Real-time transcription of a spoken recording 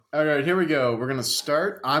All right, here we go. We're gonna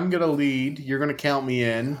start. I'm gonna lead. You're gonna count me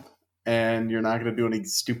in, and you're not gonna do any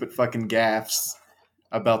stupid fucking gaffes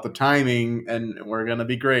about the timing, and we're gonna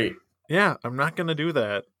be great. Yeah, I'm not going to do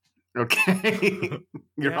that. Okay,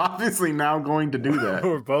 you're Yeah. obviously now going to do that.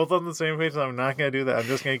 We're both on the same page, so I'm not going to do that. I'm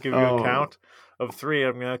just going to give you Oh. a count of 3.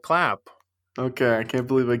 I'm going to clap. Okay, I can't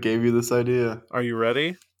believe I gave you this idea. Are you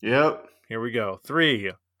ready? Yep. Here we go.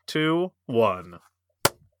 3, 2, 1.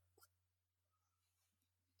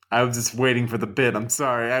 I was just waiting for the bit. I'm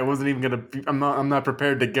sorry. I wasn't even gonna. I'm not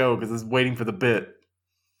prepared to go because I was waiting for the bit.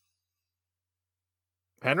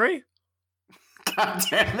 Henry? God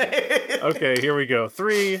damn it. Okay, here we go.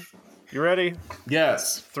 3. You ready?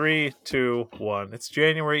 Yes. 3, 2, 1. It's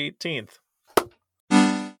January 18th.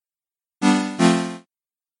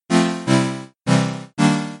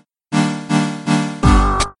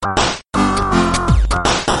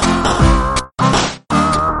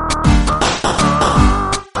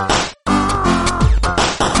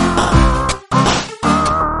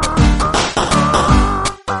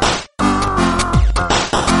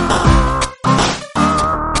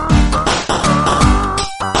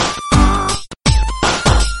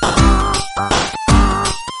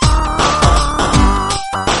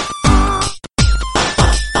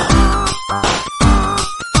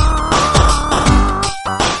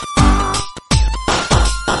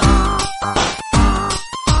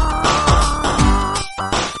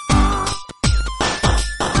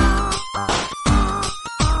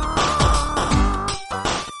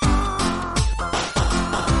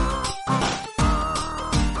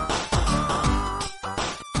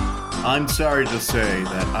 I'm sorry to say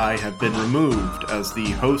that I have been removed as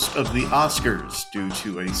the host of the Oscars due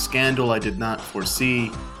to a scandal I did not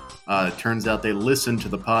foresee. It turns out they listened to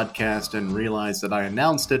the podcast and realized that I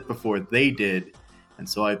announced it before they did, and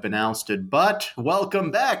so I've been ousted. But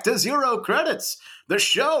welcome back to Zero Credits, the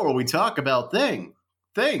show where we talk about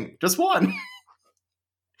just one.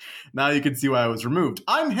 Now you can see why I was removed.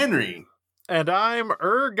 I'm Henry. And I'm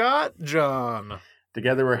Ergot John.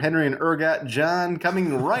 Together we're Henry and Ergot John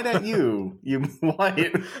coming right at you. You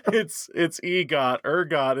white. It's EGOT.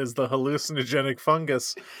 Ergot is the hallucinogenic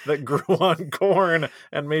fungus that grew on corn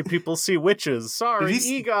and made people see witches. Sorry,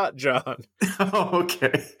 EGOT John. Oh,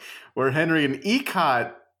 okay. We're Henry and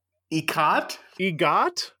EGOT. EGOT?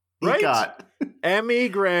 EGOT? Right? EGOT. Emmy,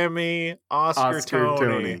 Grammy, Oscar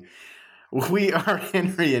Tony. We are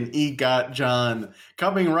Henry and EGOT John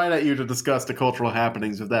coming right at you to discuss the cultural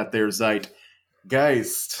happenings of that there Zeitgeist.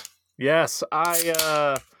 Yes,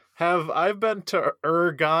 I've been to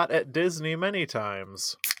Ergot at Disney many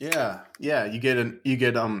times. Yeah. You get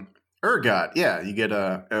Ergot. Yeah, you get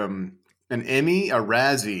an Emmy, a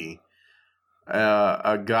Razzie,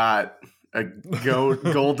 a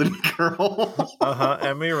Golden Girl.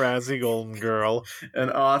 Emmy, Razzie, Golden Girl, an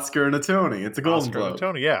Oscar and a Tony. It's a Golden Oscar Globe. and a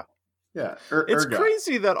Tony, yeah. Yeah, it's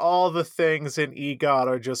crazy that all the things in EGOT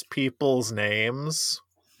are just people's names.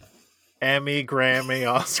 Emmy, Grammy,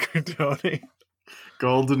 Oscar, Tony.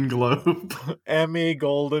 Golden Globe. Emmy,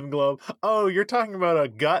 Golden Globe. Oh, you're talking about a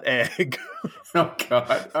gut egg. Oh,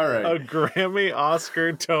 God. All right. A Grammy,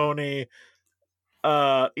 Oscar, Tony,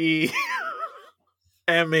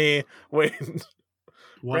 Emmy. Wait.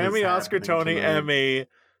 Grammy, Oscar, Tony, tonight? Emmy,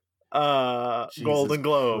 Golden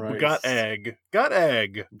Globe. Christ. Gut egg.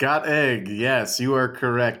 Gut egg. Yes, you are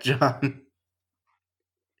correct, John.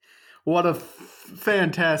 What a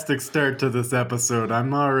fantastic start to this episode.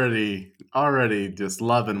 I'm already just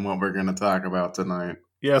loving what we're going to talk about tonight.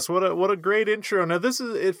 Yes, what a great intro. Now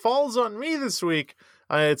it falls on me this week.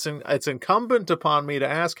 It's incumbent upon me to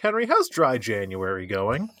ask Henry, how's dry January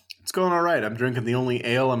going? It's going all right. I'm drinking the only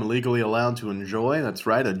ale I'm legally allowed to enjoy. That's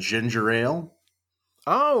right, a ginger ale.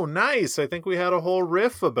 Oh, nice. I think we had a whole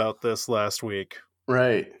riff about this last week.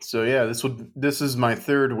 Right. So yeah, this is my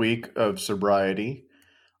third week of sobriety.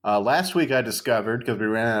 Last week I discovered, because we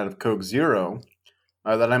ran out of Coke Zero,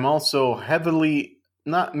 that I'm also heavily,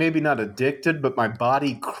 maybe not addicted, but my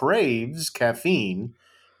body craves caffeine.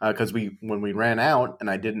 Because when we ran out and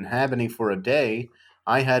I didn't have any for a day,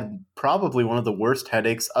 I had probably one of the worst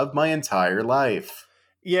headaches of my entire life.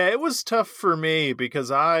 Yeah, it was tough for me because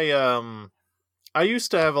I used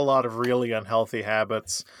to have a lot of really unhealthy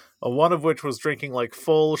habits. One of which was drinking like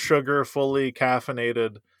full sugar, fully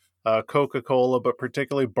caffeinated Coca-Cola, but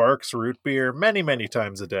particularly Barq's root beer many, many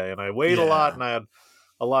times a day. And I weighed a lot and I had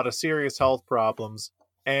a lot of serious health problems.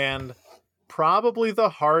 And probably the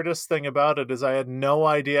hardest thing about it is I had no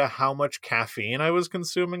idea how much caffeine I was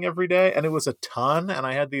consuming every day. And it was a ton. And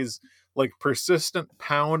I had these like persistent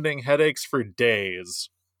pounding headaches for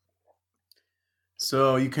days.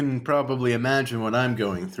 So you can probably imagine what I'm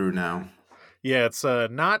going through now. Yeah, it's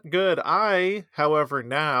not good. However,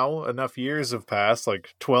 now enough years have passed,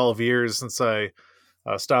 like 12 years since I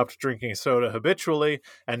stopped drinking soda habitually,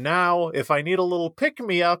 and now if I need a little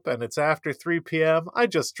pick-me-up and it's after 3 p.m., I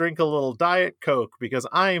just drink a little Diet Coke because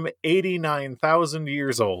I'm 89,000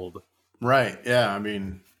 years old. Right. Yeah. I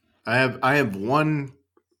mean, I have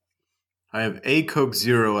a Coke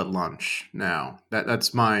Zero at lunch now.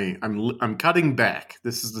 That's my. I'm cutting back.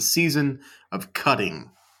 This is the season of cutting,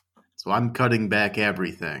 so I'm cutting back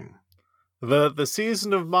everything. The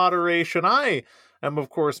season of moderation, I am of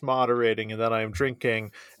course moderating in that I am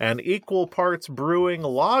drinking an equal parts brewing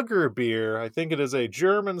lager beer. I think it is a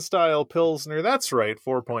German style pilsner. That's right,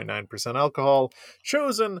 4.9% alcohol,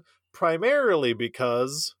 chosen primarily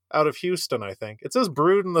because out of Houston, I think. It says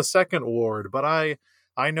brewed in the second ward, but I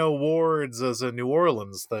know wards as a New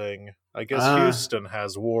Orleans thing. I guess Uh, Houston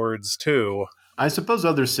has wards too. I suppose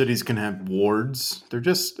other cities can have wards.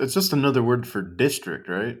 It's just another word for district,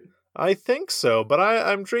 right? I think so, but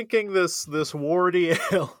I'm drinking this warty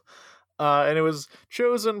ale, and it was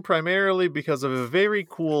chosen primarily because of a very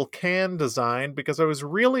cool can design. Because I was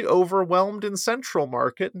really overwhelmed in Central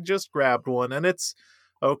Market and just grabbed one, and it's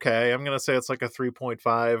okay. I'm gonna say it's like a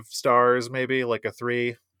 3.5 stars, maybe like a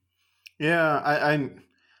 3. Yeah,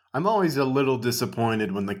 I'm always a little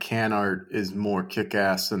disappointed when the can art is more kick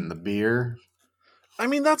ass than the beer. I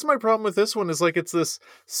mean, that's my problem with this one is like it's this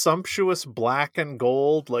sumptuous black and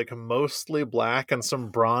gold, like mostly black and some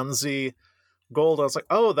bronzy gold. I was like,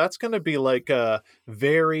 oh, that's going to be like a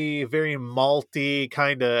very, very malty,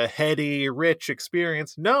 kind of heady, rich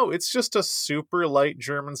experience. No, it's just a super light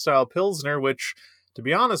German style Pilsner, which, to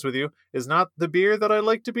be honest with you, is not the beer that I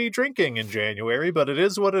like to be drinking in January, but it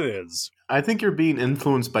is what it is. I think you're being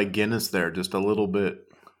influenced by Guinness there just a little bit.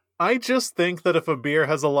 I just think that if a beer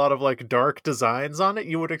has a lot of like dark designs on it,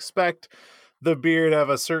 you would expect the beer to have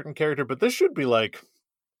a certain character, but this should be like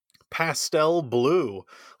pastel blue.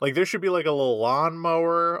 Like there should be like a little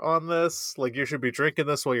lawnmower on this. Like you should be drinking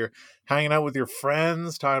this while you're hanging out with your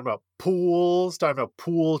friends, talking about pools, talking about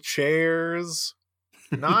pool chairs.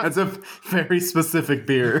 Not That's a very specific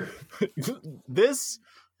beer. this.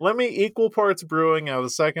 Let me equal parts brewing out of the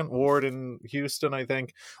second ward in Houston, I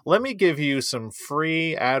think. Let me give you some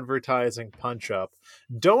free advertising punch up.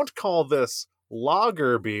 Don't call this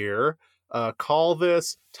lager beer. Call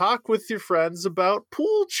this talk with your friends about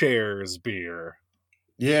pool chairs beer.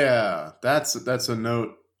 Yeah, that's a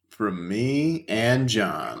note from me and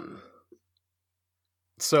John.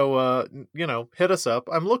 So, hit us up.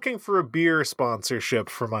 I'm looking for a beer sponsorship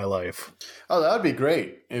for my life. Oh, that would be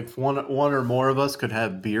great. If one or more of us could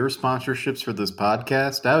have beer sponsorships for this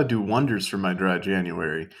podcast, that would do wonders for my dry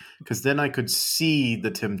January. Because then I could see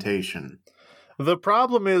the temptation. The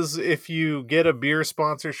problem is if you get a beer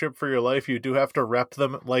sponsorship for your life, you do have to rep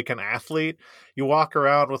them like an athlete. You walk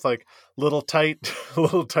around with like little tight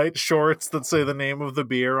shorts that say the name of the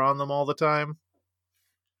beer on them all the time.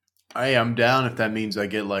 Hey, I'm down if that means I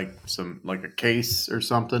get like a case or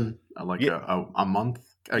something, like a month,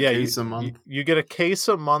 case a month. You get a case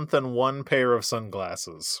a month and one pair of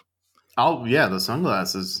sunglasses. Oh yeah, the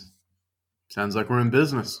sunglasses. Sounds like we're in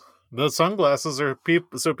business. The sunglasses are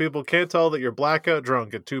so people can't tell that you're blackout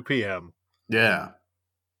drunk at 2 p.m. Yeah,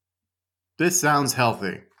 this sounds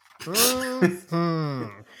healthy. Mm-hmm.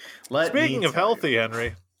 Speaking of healthy,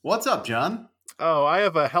 Henry, what's up, John? Oh, I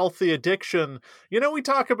have a healthy addiction.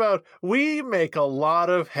 We make a lot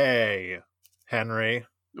of hay, Henry.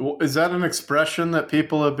 Is that an expression that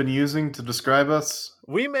people have been using to describe us?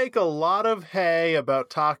 We make a lot of hay about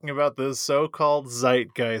talking about this so-called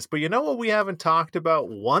zeitgeist, but you know what we haven't talked about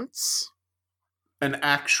once? An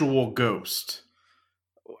actual ghost.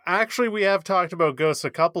 Actually, we have talked about ghosts a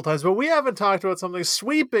couple times, but we haven't talked about something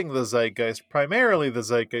sweeping the zeitgeist, primarily the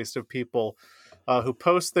zeitgeist of people who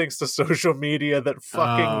post things to social media that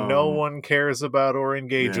fucking no one cares about or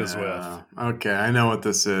engages with. Okay, I know what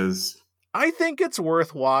this is. I think it's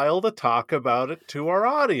worthwhile to talk about it to our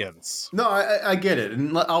audience. No, I get it,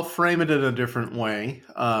 and I'll frame it in a different way.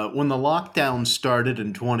 When the lockdown started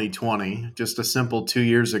in 2020, just a simple 2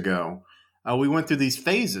 years ago, we went through these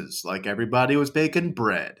phases. Like everybody was baking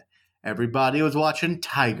bread. Everybody was watching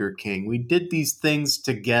Tiger King. We did these things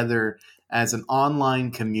together as an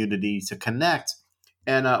online community to connect.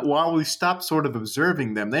 And while we stopped sort of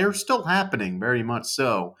observing them, they are still happening, very much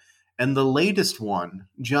so. And the latest one,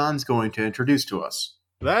 John's going to introduce to us.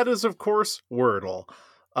 That is, of course, Wordle.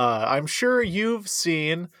 I'm sure you've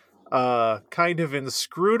seen kind of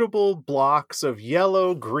inscrutable blocks of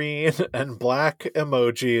yellow, green, and black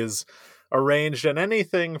emojis arranged in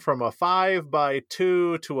anything from a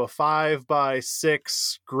 5x2 to a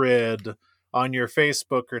 5x6 grid on your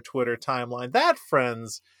Facebook or Twitter timeline. That,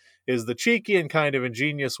 friends, is the cheeky and kind of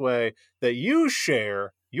ingenious way that you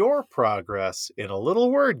share your progress in a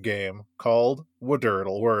little word game called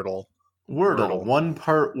Wordle. Wordle. One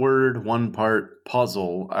part word, one part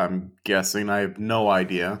puzzle, I'm guessing. I have no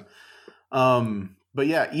idea. But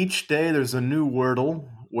yeah, each day there's a new Wordle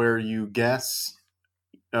where you guess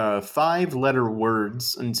 5-letter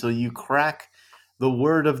words until you crack the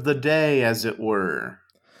word of the day, as it were.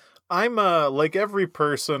 I'm like every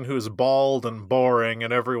person who's bald and boring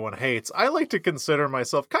and everyone hates, I like to consider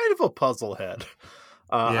myself kind of a puzzle head.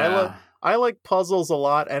 I like puzzles a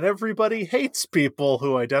lot, and everybody hates people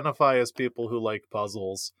who identify as people who like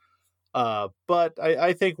puzzles. But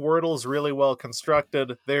I think Wordle's really well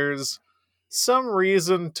constructed. There's some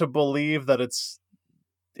reason to believe that its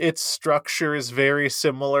structure is very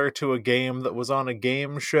similar to a game that was on a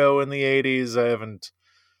game show in the 80s. I haven't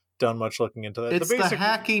done much looking into that. It's the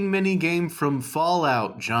hacking mini game from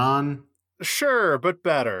Fallout, John. Sure, but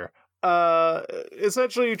better.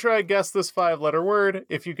 Essentially, you try to guess this 5-letter word.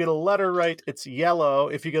 If you get a letter right, it's yellow.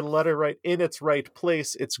 If you get a letter right in its right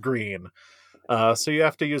place, it's green. So you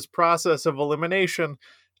have to use process of elimination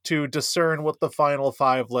to discern what the final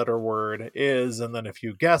 5-letter word is, and then if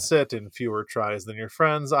you guess it in fewer tries than your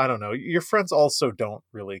friends, I don't know. Your friends also don't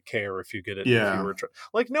really care if you get it in fewer tries.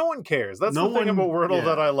 Like, no one cares. That's the thing about Wordle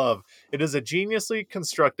that I love. It is a geniusly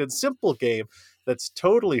constructed, simple game that's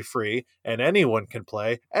totally free, and anyone can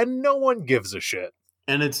play, and no one gives a shit.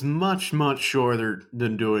 And it's much, much shorter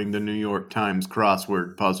than doing the New York Times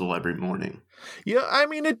crossword puzzle every morning. Yeah, I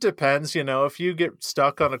mean, it depends, if you get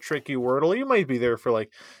stuck on a tricky Wordle, you might be there for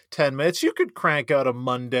like 10 minutes. You could crank out a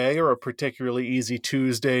Monday or a particularly easy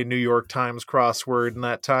Tuesday New York Times crossword in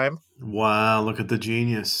that time. Wow, look at the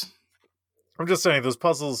genius. I'm just saying, those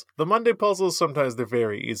puzzles, the Monday puzzles, sometimes they're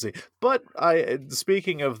very easy. But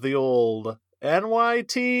speaking of the old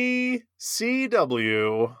NYTCW...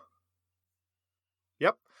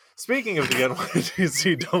 Yep. Speaking of the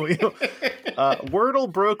NYTCW,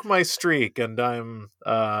 Wordle broke my streak, and I'm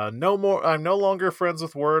no longer friends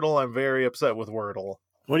with Wordle. I'm very upset with Wordle.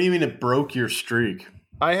 What do you mean it broke your streak?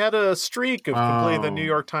 I had a streak of completing the New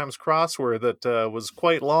York Times crossword that was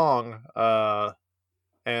quite long,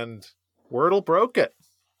 and Wordle broke it.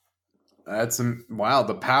 That's wow,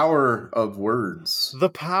 the power of words. The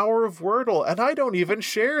power of Wordle, and I don't even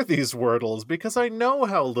share these Wordles because I know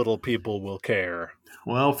how little people will care.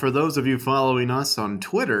 Well, for those of you following us on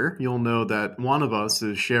Twitter, you'll know that one of us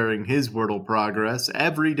is sharing his Wordle progress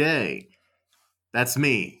every day. That's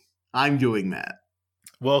me. I'm doing that.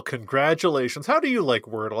 Well, congratulations. How do you like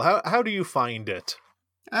Wordle? How do you find it?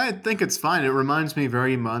 I think it's fine. It reminds me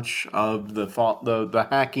very much of the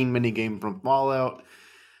hacking minigame from Fallout.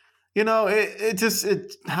 How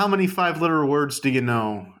many 5-letter words do you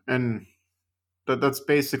know? And that's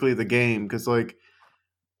basically the game. Because, like,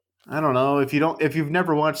 I don't know, if you've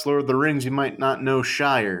never watched Lord of the Rings, you might not know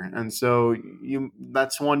Shire, and so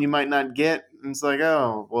that's one you might not get. And it's like,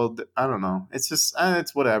 oh, well, I don't know. It's just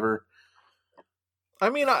it's whatever.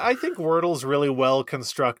 I mean, I think Wordle's really well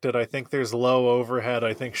constructed. I think there's low overhead.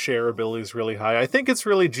 I think shareability is really high. I think it's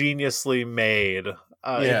really geniusly made.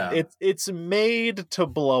 It's made to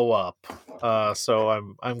blow up.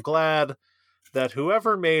 So I'm glad that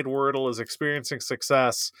whoever made Wordle is experiencing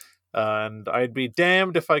success. And I'd be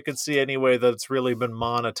damned if I could see any way that it's really been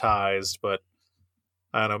monetized. But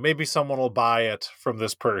I don't know. Maybe someone will buy it from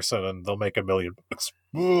this person and they'll make $1 million.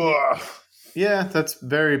 Yeah, that's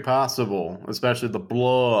very possible, especially the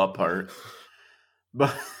blow up part.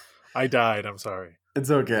 But I died. I'm sorry.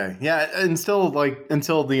 It's okay. Yeah, until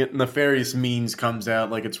the nefarious means comes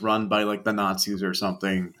out, like it's run by like the Nazis or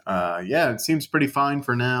something. Yeah, it seems pretty fine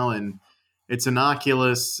for now, and it's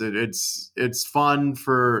innocuous. It's fun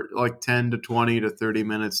for like 10 to 20 to 30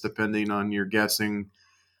 minutes, depending on your guessing.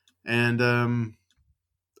 And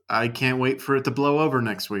I can't wait for it to blow over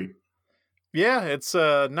next week. Yeah, it's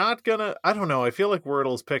not gonna... I don't know, I feel like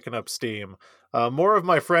Wordle's picking up steam. More of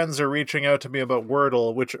my friends are reaching out to me about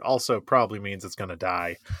Wordle, which also probably means it's gonna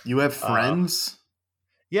die. You have friends?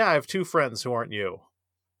 Yeah, I have 2 friends who aren't you.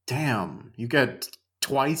 Damn, you got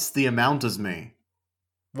twice the amount as me.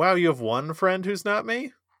 Wow, you have 1 friend who's not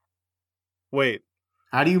me? Wait.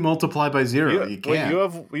 How do you multiply by 0? You can't.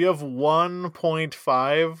 Wait, you have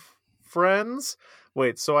 1.5 friends?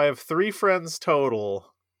 Wait, so I have 3 friends total...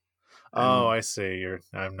 Oh, I see.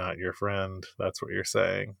 I'm not your friend. That's what you're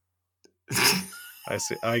saying. I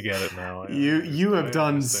see. I get it now. You have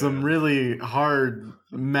done some really hard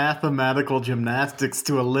mathematical gymnastics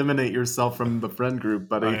to eliminate yourself from the friend group,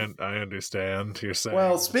 buddy. I understand. You're saying.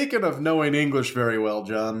 Well, speaking of knowing English very well,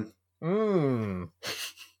 John.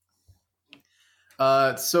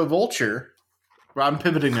 So Vulture. I'm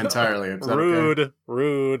pivoting entirely. Is that okay?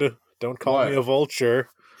 Rude. Don't call me a vulture.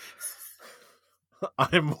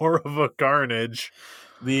 I'm more of a carnage.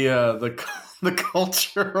 The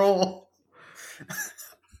cultural.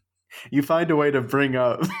 You find a way to bring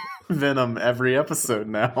up Venom every episode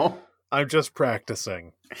now. I'm just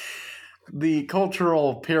practicing. The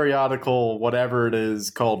cultural periodical, whatever it is,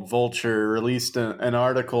 called Vulture, released an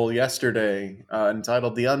article yesterday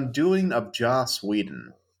entitled "The Undoing of Joss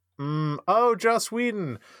Whedon." Joss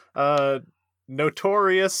Whedon,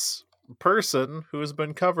 notorious person who has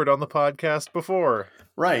been covered on the podcast before.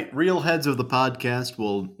 Right. Real heads of the podcast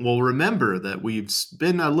will remember that we've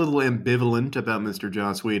been a little ambivalent about Mr.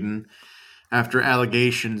 Joss Whedon after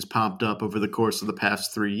allegations popped up over the course of the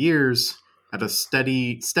past 3 years at a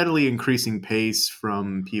steadily increasing pace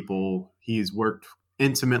from people he's worked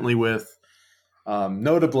intimately with.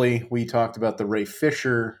 Notably, we talked about the Ray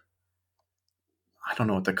Fisher, I don't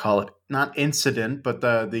know what to call it, not incident, but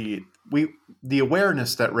the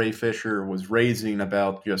awareness that Ray Fisher was raising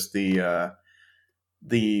about just the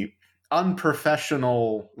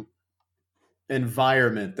unprofessional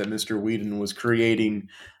environment that Mr. Whedon was creating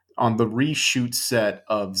on the reshoot set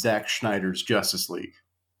of Zack Snyder's Justice League.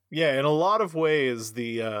 Yeah, in a lot of ways,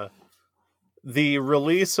 the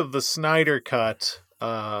release of the Snyder Cut,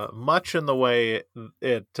 much in the way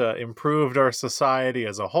it improved our society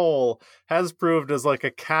as a whole, has proved as like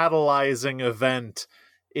a catalyzing event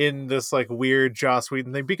in this like weird Joss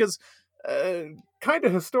Whedon thing, because kind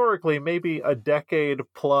of historically, maybe a decade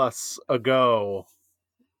plus ago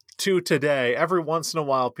to today, every once in a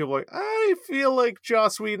while, people are like, I feel like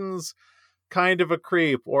Joss Whedon's kind of a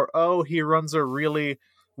creep, or oh, he runs a really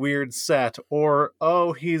weird set, or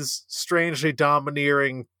oh, he's strangely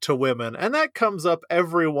domineering to women. And that comes up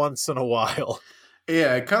every once in a while.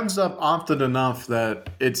 Yeah, it comes up often enough that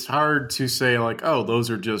it's hard to say like, oh, those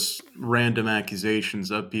are just random accusations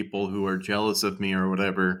of people who are jealous of me or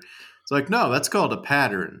whatever. It's like, no, that's called a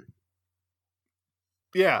pattern.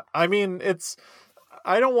 Yeah, I mean,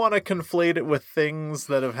 I don't want to conflate it with things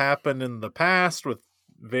that have happened in the past with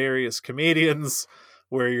various comedians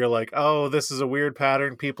where you're like, oh, this is a weird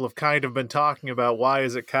pattern people have kind of been talking about. Why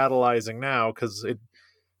is it catalyzing now? Because it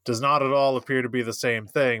does not at all appear to be the same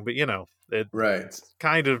thing. But, it's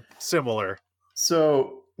kind of similar.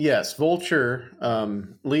 So, yes, Vulture,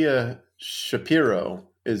 Leah Shapiro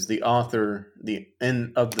is the author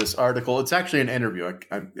of this article. It's actually an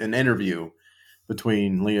interview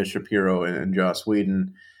between Leah Shapiro and Joss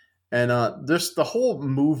Whedon. And the whole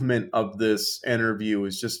movement of this interview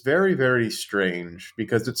is just very, very strange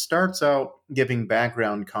because it starts out giving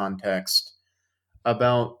background context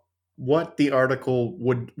about what the article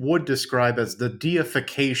would describe as the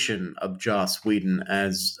deification of Joss Whedon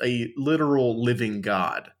as a literal living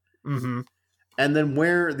god. Mm-hmm. And then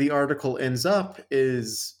where the article ends up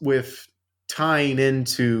is with tying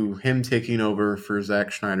into him taking over for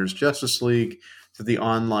Zack Snyder's Justice League, to the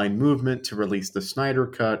online movement to release the Snyder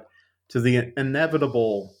Cut, to the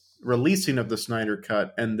inevitable releasing of the Snyder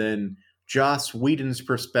Cut, and then Joss Whedon's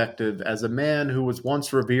perspective as a man who was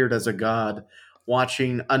once revered as a god,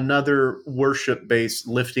 watching another worship base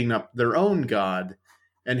lifting up their own god,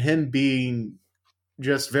 and him being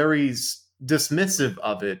just very dismissive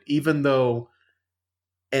of it, even though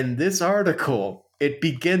in this article, it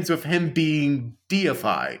begins with him being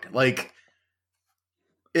deified. Like,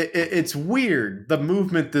 it's weird, the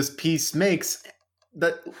movement this piece makes,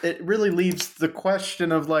 that it really leaves the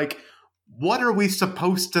question of, like, what are we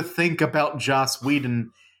supposed to think about Joss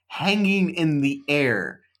Whedon hanging in the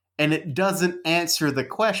air? And it doesn't answer the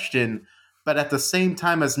question, but at the same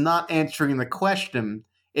time as not answering the question,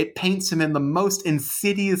 it paints him in the most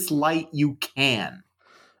insidious light you can.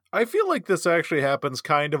 I feel like this actually happens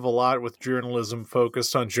kind of a lot with journalism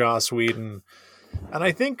focused on Joss Whedon. And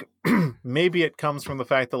I think maybe it comes from the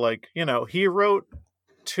fact that, like, he wrote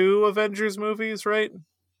 2 Avengers movies, right?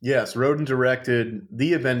 Yes, wrote and directed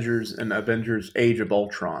The Avengers and Avengers Age of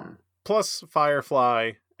Ultron. Plus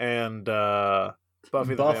Firefly and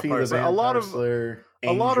Buffy the Vampire Slayer.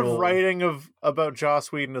 A lot of writing about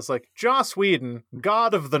Joss Whedon is like, Joss Whedon,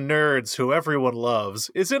 god of the nerds who everyone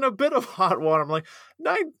loves, is in a bit of hot water. I'm like,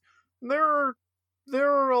 there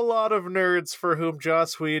are a lot of nerds for whom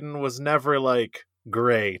Joss Whedon was never, like,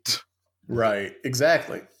 great. Right,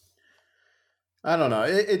 exactly. I don't know.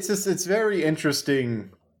 It's very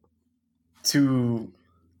interesting to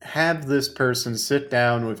have this person sit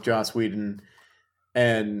down with Joss Whedon,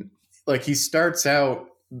 and, like, he starts out,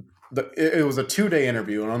 it was a 2-day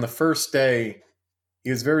interview, and on the first day, he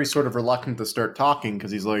was very sort of reluctant to start talking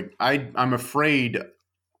because he's like, I'm afraid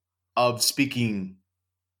of speaking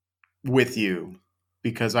with you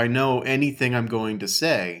because I know anything I'm going to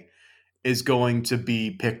say is going to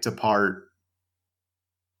be picked apart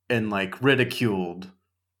and like ridiculed.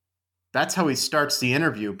 That's how he starts the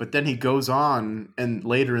interview, but then he goes on and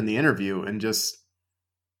later in the interview and just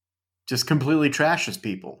completely trashes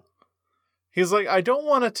people. He's like, I don't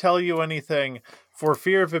want to tell you anything for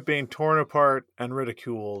fear of it being torn apart and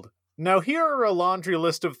ridiculed. Now here are a laundry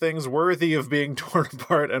list of things worthy of being torn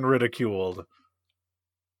apart and ridiculed.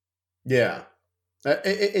 Yeah.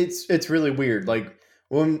 It's really weird. Like,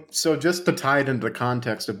 so just to tie it into the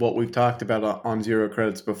context of what we've talked about on Zero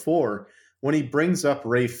Credits before, when he brings up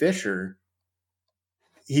Ray Fisher,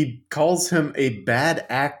 he calls him a bad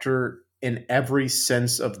actor in every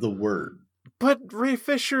sense of the word. But Ray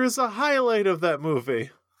Fisher is a highlight of that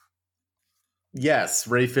movie. Yes,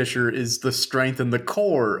 Ray Fisher is the strength and the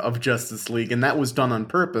core of Justice League, and that was done on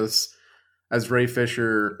purpose, as Ray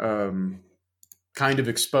Fisher kind of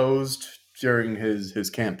exposed during his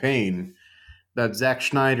campaign, that Zack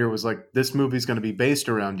Snyder was like, this movie's going to be based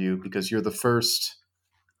around you because you're the first,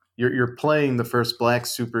 you're playing the first black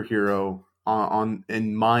superhero on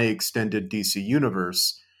in my extended DC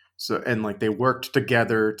universe. So, and like they worked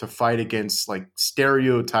together to fight against like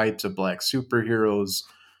stereotypes of black superheroes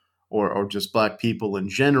or just black people in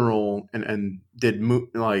general, and did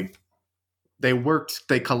like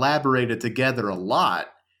they collaborated together a lot.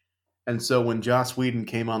 And so when Joss Whedon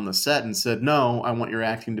came on the set and said, no, I want your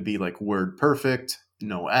acting to be like word perfect,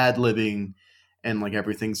 no ad-libbing, and like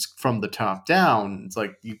everything's from the top down, it's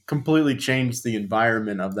like you completely changed the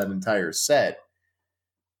environment of that entire set.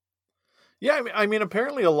 Yeah, I mean,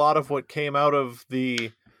 apparently a lot of what came out of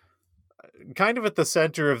the kind of at the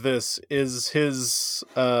center of this is his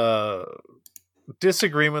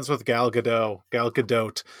disagreements with Gal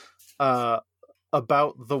Gadot,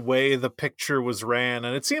 about the way the picture was ran.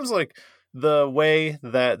 And it seems like the way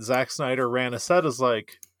that Zack Snyder ran a set is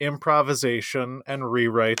like improvisation and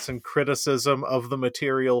rewrites and criticism of the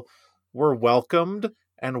material were welcomed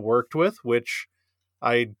and worked with, which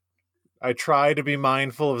I try to be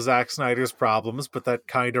mindful of Zack Snyder's problems, but that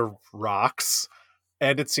kind of rocks.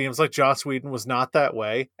 And it seems like Joss Whedon was not that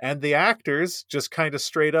way. And the actors just kind of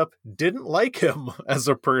straight up didn't like him as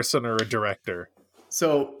a person or a director.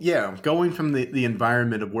 So, yeah, going from the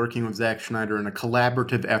environment of working with Zack Snyder in a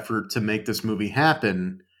collaborative effort to make this movie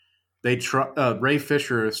happen, Ray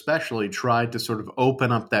Fisher especially tried to sort of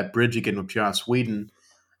open up that bridge again with Joss Whedon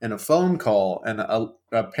in a phone call. And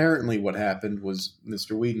apparently what happened was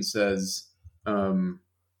Mr. Whedon says, hold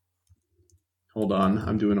on,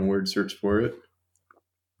 I'm doing a word search for it.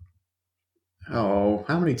 Oh,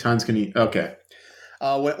 how many times can he... Okay.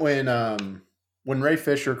 When Ray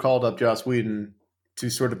Fisher called up Joss Whedon to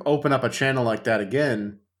sort of open up a channel like that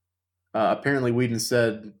again, apparently Whedon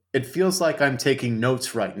said, it feels like I'm taking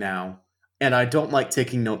notes right now, and I don't like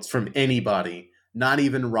taking notes from anybody, not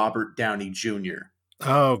even Robert Downey Jr.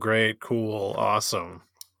 Oh, great. Cool. Awesome.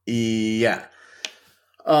 Yeah.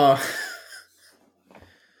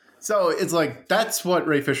 So it's like, that's what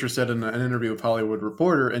Ray Fisher said in an interview with Hollywood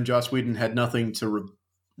Reporter, and Joss Whedon had nothing to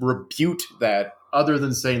refute that other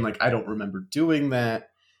than saying, like, I don't remember doing that.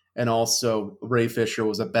 And also, Ray Fisher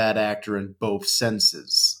was a bad actor in both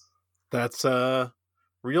senses. That's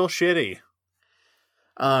real shitty.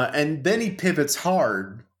 And then he pivots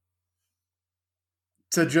hard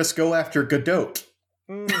to just go after Gadot.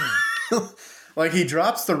 Like, he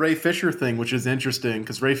drops the Ray Fisher thing, which is interesting,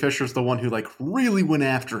 because Ray Fisher's the one who, like, really went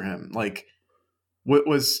after him. Like,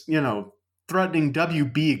 was, threatening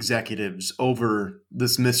WB executives over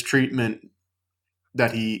this mistreatment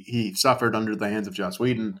that he suffered under the hands of Joss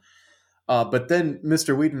Whedon. But then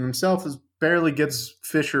Mr. Whedon himself barely gives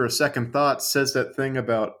Fisher a second thought, says that thing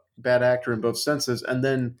about bad actor in both senses, and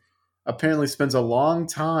then apparently spends a long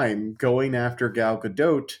time going after Gal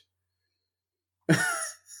Gadot.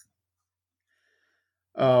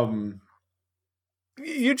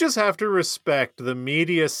 You just have to respect the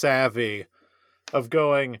media savvy of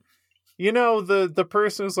going, the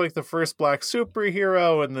person who's like the first black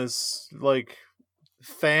superhero in this like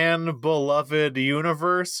fan beloved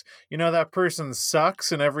universe, that person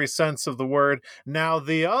sucks in every sense of the word. Now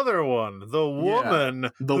the other one, the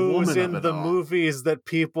woman who's in the movies that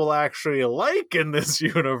people actually like in this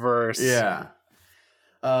universe. Yeah.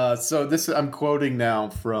 So I'm quoting now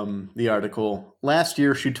from the article. Last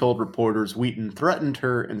year, she told reporters Whedon threatened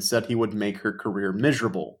her and said he would make her career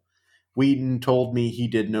miserable. Whedon told me he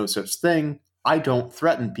did no such thing. I don't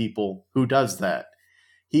threaten people. Who does that?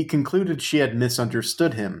 He concluded she had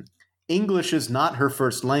misunderstood him. English is not her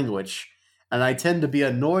first language, and I tend to be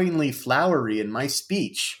annoyingly flowery in my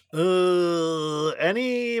speech.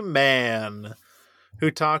 Any man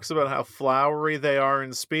who talks about how flowery they are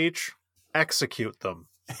in speech, execute them.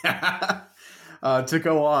 To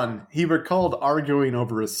go on, he recalled arguing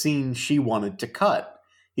over a scene she wanted to cut.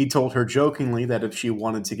 He told her jokingly that if she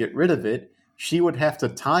wanted to get rid of it, she would have to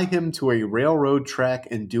tie him to a railroad track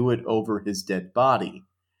and do it over his dead body.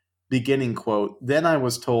 Beginning quote, then I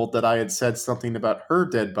was told that I had said something about her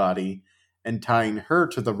dead body and tying her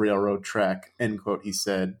to the railroad track, end quote, he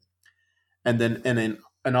said. And then in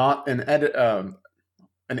an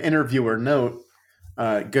interviewer note,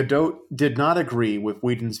 Godot did not agree with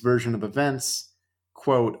Whedon's version of events.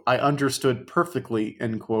 Quote, I understood perfectly,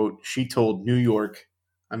 end quote, she told New York.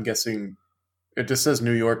 I'm guessing it just says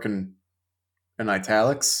New York in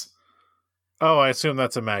italics. Oh, I assume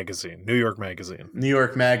that's a magazine. New York Magazine. New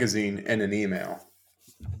York Magazine in an email.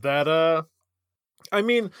 That, I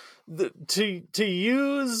mean, to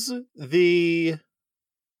use the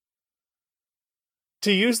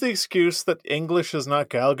excuse that English is not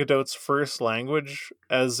Gal Gadot's first language,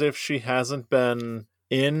 as if she hasn't been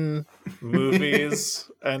in movies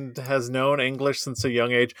and has known English since a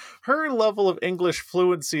young age. Her level of English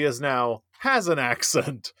fluency has an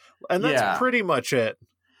accent, and that's pretty much it.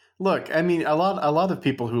 Look, I mean, a lot of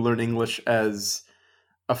people who learn English as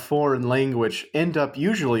a foreign language end up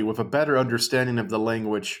usually with a better understanding of the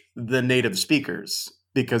language than native speakers,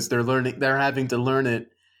 because they're having to learn it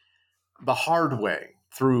the hard way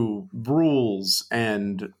through rules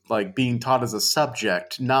and like being taught as a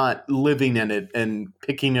subject, not living in it and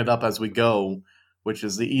picking it up as we go, which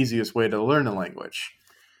is the easiest way to learn a language.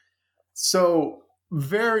 So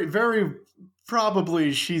very, very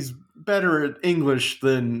probably she's better at English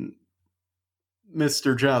than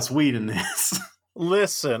Mr. Joss Whedon is.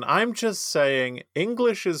 Listen, I'm just saying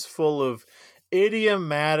English is full of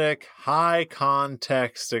idiomatic,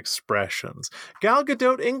 high-context expressions. Gal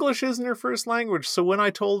Gadot, English isn't her first language, so when I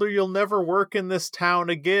told her you'll never work in this town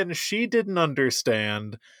again, she didn't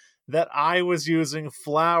understand that I was using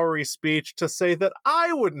flowery speech to say that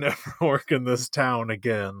I would never work in this town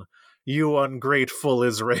again, you ungrateful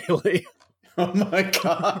Israeli. Oh my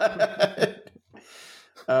god.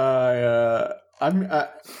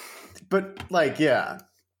 But like, yeah.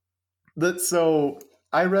 So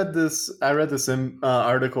I read this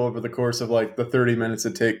article over the course of like the 30 minutes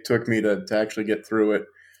it took me to actually get through it,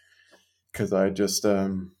 because I just I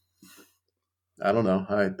don't know,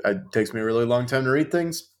 it takes me a really long time to read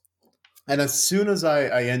things. And as soon as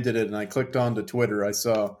I ended it and I clicked on to Twitter, I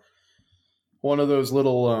saw one of those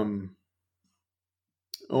little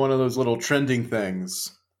trending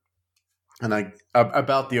things, and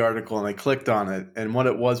about the article, and I clicked on it, and what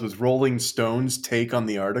it was Rolling Stone's take on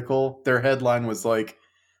the article. Their headline was like,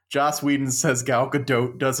 Joss Whedon says Gal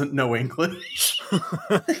Gadot doesn't know English.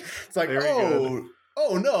 It's like, oh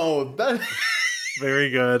no, that very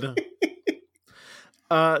good.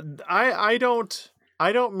 I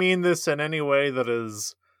don't mean this in any way that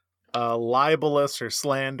is libelous or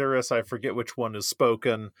slanderous. I forget which one is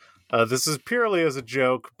spoken. This is purely as a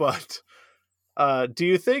joke, but do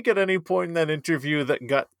you think at any point in that interview that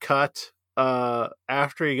got cut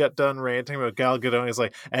after he got done ranting about Gal Gadot, he's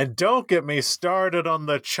like, and don't get me started on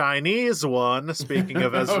the Chinese one, speaking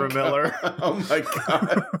of Ezra Miller. Oh my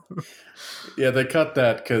god. Yeah, they cut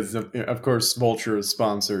that because, of course, Vulture is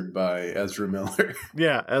sponsored by Ezra Miller.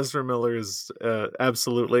 Yeah, Ezra Miller is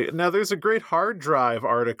absolutely. Now, there's a great hard drive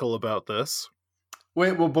article about this.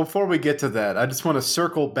 Wait, well, before we get to that, I just want to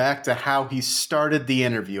circle back to how he started the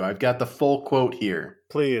interview. I've got the full quote here.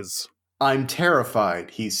 Please. I'm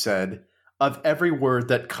terrified, he said, of every word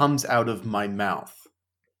that comes out of my mouth.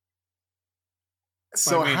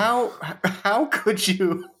 So how could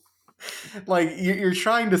you, like, you're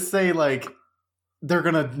trying to say, like, they're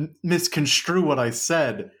going to misconstrue what I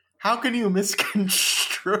said. How can you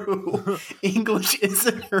misconstrue English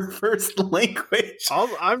isn't her first language?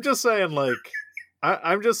 I'm just saying, like,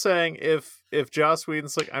 I'm just saying if Joss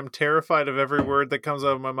Whedon's like, I'm terrified of every word that comes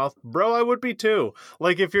out of my mouth, bro, I would be too.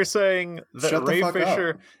 Like, if you're saying that Ray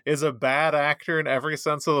Fisher is a bad actor in every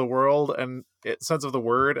sense of the word, and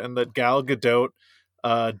that Gal Gadot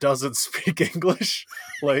doesn't speak English,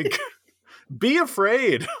 like, be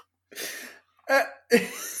afraid.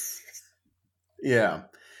 Yeah.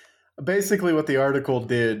 Basically what the article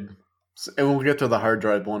did, and we'll get to the hard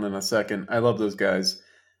drive one in a second. I love those guys.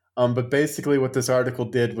 But basically what this article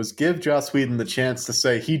did was give Joss Whedon the chance to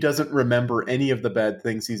say he doesn't remember any of the bad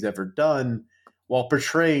things he's ever done, while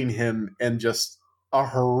portraying him in just a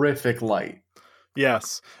horrific light.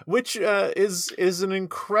 Yes, which is an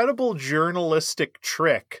incredible journalistic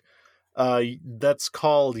trick that's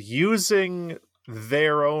called using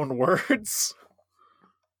their own words.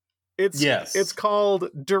 It's called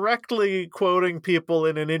directly quoting people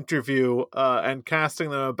in an interview and casting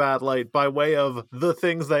them in a bad light by way of the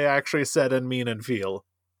things they actually said and mean and feel.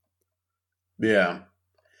 Yeah.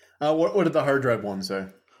 What did the hard drive one say?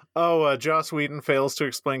 Oh, Joss Whedon fails to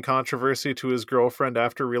explain controversy to his girlfriend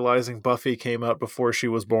after realizing Buffy came out before she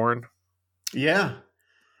was born. Yeah.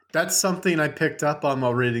 That's something I picked up on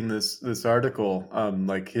while reading this article.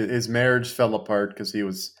 Like his marriage fell apart because he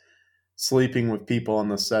was sleeping with people on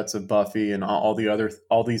the sets of Buffy and all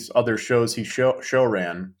these other shows he show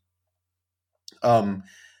ran. What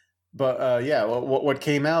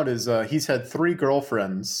came out is he's had 3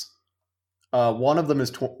 girlfriends. One of them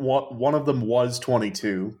was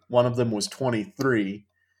 22. One of them was 23,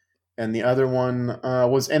 and the other one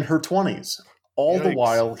was in her 20s. All Yikes. The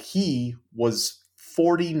while, he was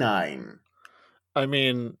 49. I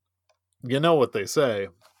mean, you know what they say.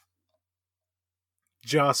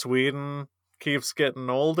 Joss Whedon keeps getting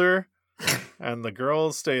older, and the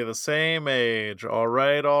girls stay the same age. All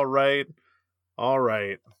right.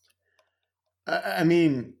 I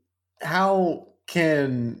mean, how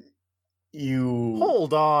can you...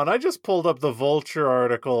 Hold on, I just pulled up the Vulture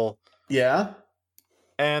article. Yeah?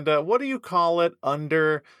 And what do you call it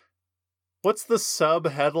under... What's the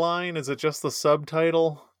sub-headline? Is it just the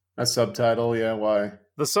subtitle? A subtitle, yeah, why?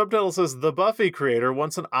 The subtitle says, "The Buffy creator,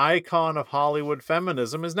 once an icon of Hollywood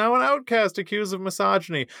feminism, is now an outcast accused of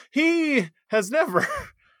misogyny. He has never..."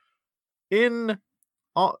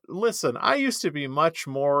 Listen, I used to be much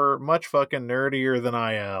fucking nerdier than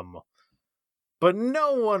I am. But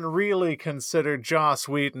no one really considered Joss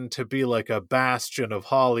Whedon to be like a bastion of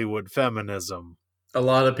Hollywood feminism. A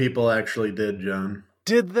lot of people actually did, John.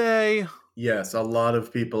 Did they? Yes, a lot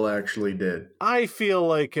of people actually did. I feel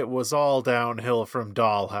like it was all downhill from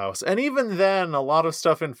Dollhouse. And even then, a lot of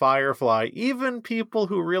stuff in Firefly, even people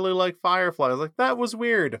who really like Firefly, was like, that was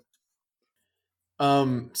weird.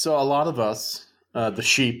 So a lot of us, the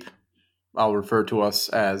sheep, I'll refer to us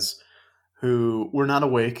as, who were not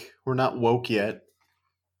awake, we're not woke yet,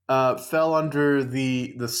 fell under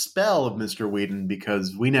the spell of Mr. Whedon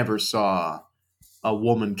because we never saw a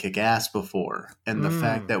woman kick ass before. And the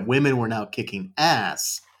fact that women were now kicking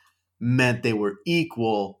ass meant they were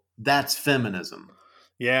equal. That's feminism.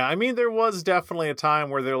 Yeah, I mean, there was definitely a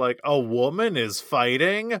time where they're like, a woman is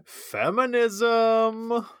fighting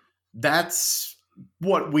feminism. That's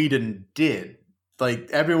what Whedon did. Like,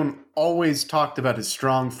 everyone always talked about his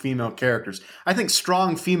strong female characters. I think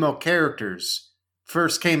strong female characters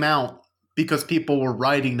first came out because people were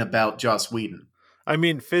writing about Joss Whedon. I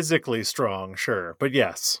mean, physically strong, sure, but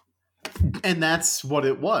yes. And that's what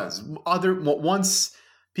it was. Once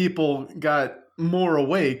people got more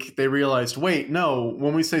awake, they realized, wait, no,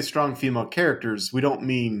 when we say strong female characters, we don't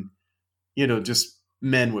mean, just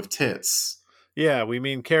men with tits. Yeah, we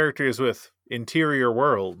mean characters with interior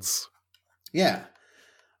worlds. Yeah.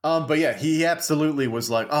 But yeah, he absolutely was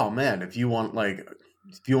like, oh man, if you want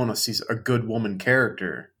to see a good woman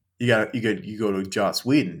character, you go to Joss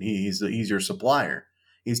Whedon. He's your supplier.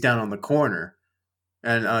 He's down on the corner.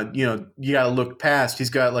 And you got to look past.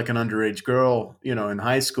 He's got like an underage girl, in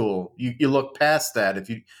high school. You look past that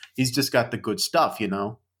he's just got the good stuff,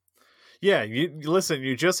 Yeah,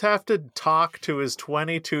 you just have to talk to his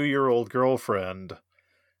 22-year-old girlfriend,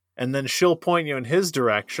 and then she'll point you in his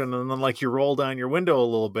direction, and then you roll down your window a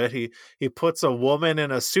little bit, he puts a woman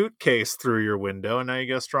in a suitcase through your window, and now you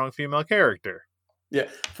get a strong female character. Yeah,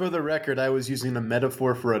 for the record, I was using a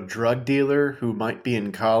metaphor for a drug dealer who might be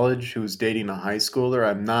in college who's dating a high schooler.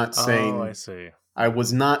 I'm not saying... Oh, I see. I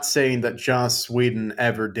was not saying that Joss Whedon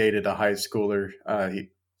ever dated a high schooler.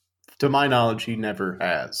 To my knowledge, he never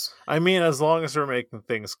has. I mean, as long as we're making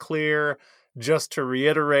things clear, just to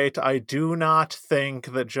reiterate, I do not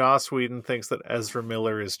think that Joss Whedon thinks that Ezra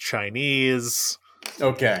Miller is Chinese.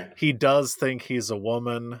 Okay. He does think he's a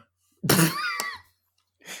woman.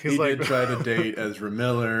 He did try to date Ezra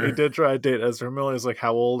Miller. He did try to date Ezra Miller. He's like,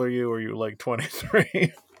 how old are you? Are you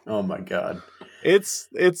 23? Oh my God. It's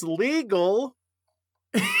legal.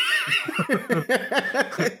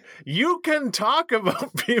 You can talk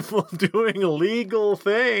about people doing illegal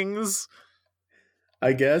things.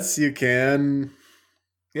 I guess you can.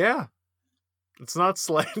 Yeah. It's not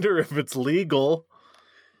slander if it's legal.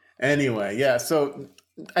 Anyway, yeah, so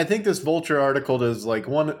I think this Vulture article does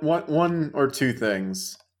one or two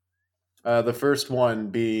things. The first one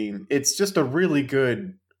being, it's just a really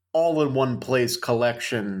good all-in-one-place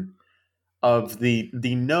collection of the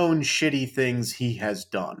known shitty things he has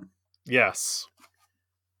done. Yes.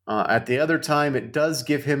 At the other time, it does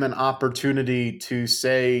give him an opportunity to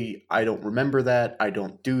say, I don't remember that, I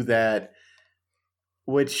don't do that,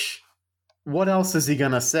 which what else is he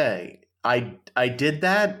gonna say? I did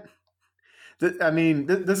that.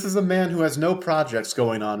 This is a man who has no projects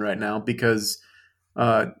going on right now because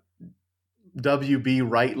uh, WB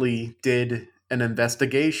rightly did an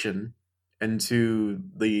investigation into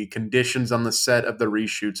the conditions on the set of the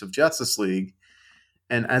reshoots of Justice League.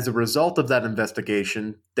 And as a result of that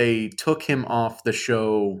investigation, they took him off the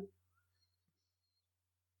show,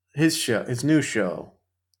 his new show.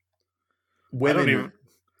 Women.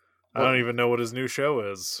 I don't even know what his new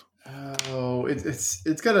show is. Oh,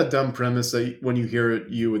 it's got a dumb premise that when you hear it,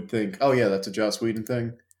 you would think, oh yeah, that's a Joss Whedon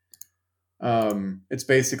thing. It's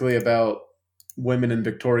basically about women in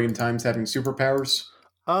Victorian times having superpowers.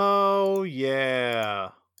 Oh yeah.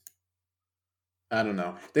 I don't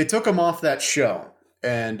know. They took him off that show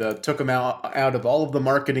and took him out of all of the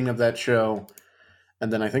marketing of that show,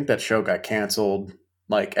 and then I think that show got canceled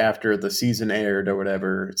like after the season aired or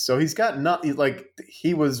whatever. So he's got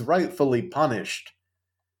he was rightfully punished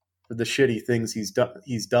for the shitty things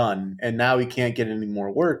he's done, and now he can't get any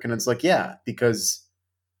more work. And it's like, yeah, because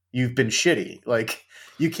you've been shitty. Like,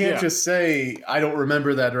 you can't just say, I don't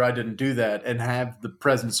remember that or I didn't do that and have the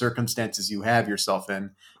present circumstances you have yourself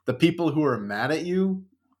in. The people who are mad at you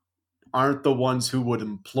aren't the ones who would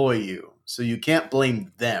employ you. So you can't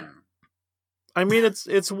blame them. I mean,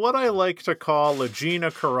 it's what I like to call a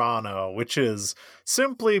Gina Carano, which is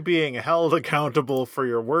simply being held accountable for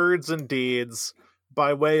your words and deeds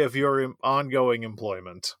by way of your ongoing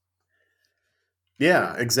employment.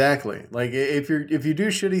 Yeah, exactly. Like, if you do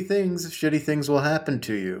shitty things will happen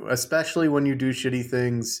to you, especially when you do shitty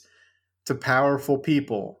things to powerful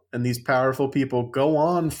people, and these powerful people go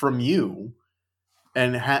on from you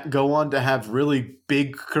and go on to have really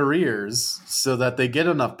big careers so that they get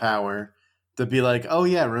enough power to be like, oh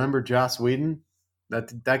yeah, remember Joss Whedon?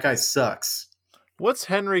 That guy sucks. What's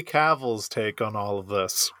Henry Cavill's take on all of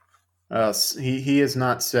this? He has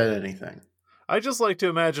not said anything. I just like to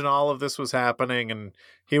imagine all of this was happening and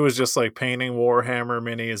he was just like painting Warhammer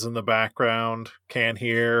minis in the background. Can't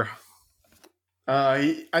hear.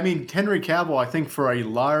 Henry Cavill, I think for a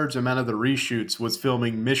large amount of the reshoots, was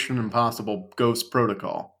filming Mission Impossible Ghost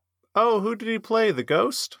Protocol. Oh, who did he play? The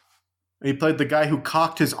Ghost? He played the guy who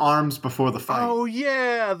cocked his arms before the fight. Oh,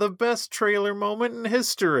 yeah, the best trailer moment in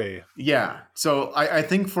history. Yeah, so I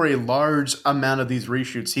think for a large amount of these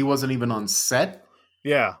reshoots, he wasn't even on set.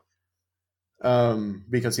 Yeah.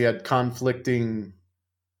 Because he had conflicting.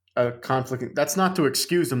 That's not to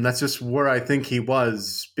excuse him. That's just where I think he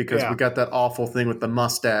was, because we got that awful thing with the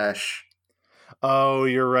mustache. Oh,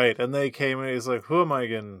 you're right. And they came and he's like, who am I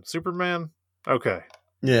again? Superman? Okay.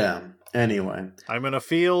 Yeah. Anyway. I'm in a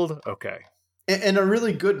field? Okay. And a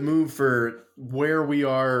really good move for where we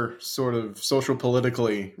are sort of social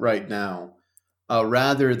politically right now,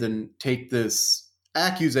 rather than take this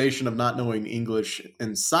accusation of not knowing English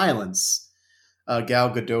in silence. Gal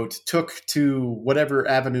Gadot took to whatever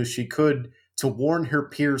avenue she could to warn her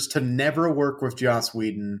peers to never work with Joss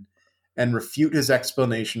Whedon and refute his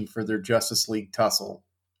explanation for their Justice League tussle.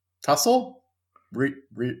 Tussle?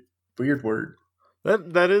 Weird word.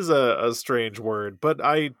 That is a strange word, but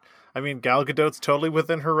I mean, Gal Gadot's totally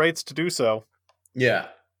within her rights to do so. Yeah,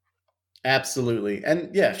 absolutely.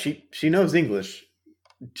 And yeah, she knows English.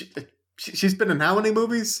 She's been in how many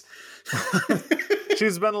movies?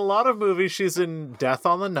 She's been in a lot of movies. She's in Death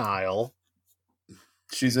on the Nile.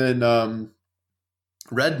 She's in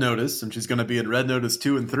Red Notice, and she's going to be in Red Notice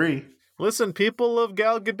 2 and 3. Listen, people love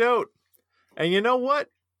Gal Gadot. And you know what?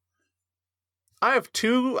 I have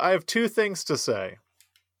two things to say.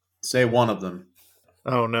 Say one of them.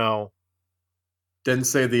 Oh, no. Then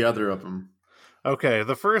say the other of them. Okay,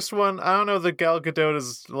 the first one, I don't know that Gal Gadot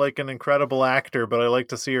is like an incredible actor, but I like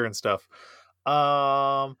to see her and stuff.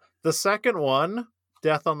 The second one,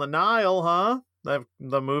 Death on the Nile, huh?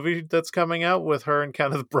 The movie that's coming out with her and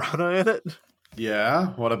Kenneth Branagh in it. Yeah,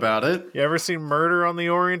 what about it? You ever seen Murder on the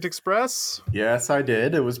Orient Express? Yes, I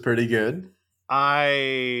did. It was pretty good.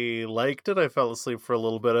 I liked it. I fell asleep for a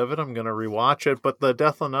little bit of it. I'm going to rewatch it, but the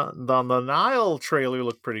Death on the Nile trailer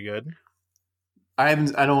looked pretty good. I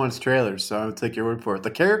don't watch trailers, so I'll take your word for it.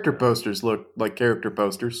 The character posters look like character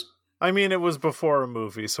posters. I mean, it was before a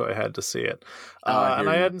movie, so I had to see it. And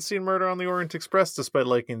I hadn't seen Murder on the Orient Express despite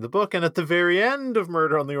liking the book. And at the very end of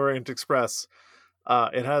Murder on the Orient Express,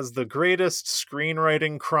 it has the greatest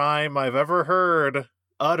screenwriting crime I've ever heard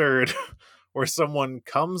uttered, where someone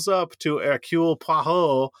comes up to Hercule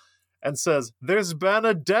Poirot and says, there's been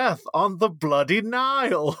a death on the bloody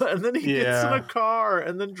Nile. And then he gets in a car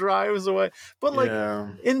and then drives away. But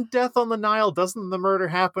in Death on the Nile, doesn't the murder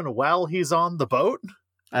happen while he's on the boat?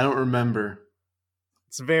 I don't remember.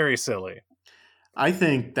 It's very silly. I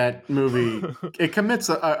think that movie, it commits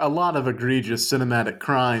a lot of egregious cinematic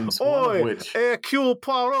crimes, one of Oi, which... Hercule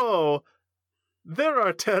Poirot, there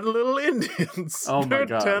are 10 little Indians. Oh my There are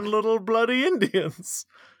God. 10 little bloody Indians.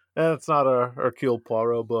 And it's not a Hercule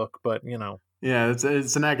Poirot book, but, you know. Yeah,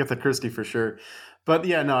 it's an Agatha Christie for sure. But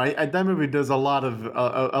yeah, no, that movie does a lot of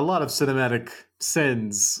cinematic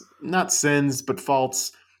sins, not sins, but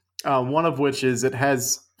faults. One of which is it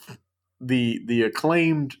has the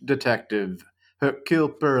acclaimed detective Hercule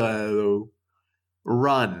Poirot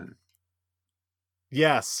run.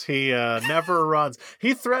 Yes, he never runs.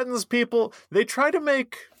 He threatens people. They try to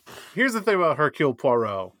make... Here's the thing about Hercule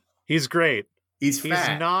Poirot. He's great. He's fat.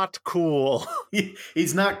 He's not cool.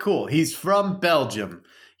 He's not cool. He's from Belgium.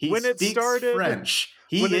 He When it speaks started- French.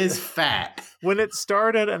 He is fat. When it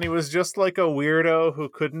started and he was just like a weirdo who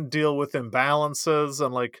couldn't deal with imbalances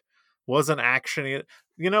and like wasn't actioning.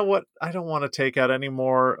 You know what? I don't want to take out any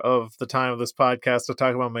more of the time of this podcast to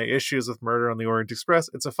talk about my issues with Murder on the Orient Express.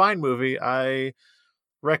 It's a fine movie. I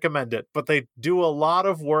recommend it, but they do a lot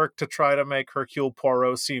of work to try to make Hercule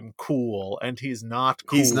Poirot seem cool, and he's not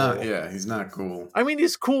cool. He's not cool. I mean,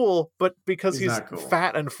 he's cool, but because he's not cool.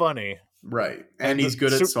 fat and funny. Right. And he's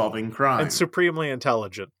good at solving crime. And supremely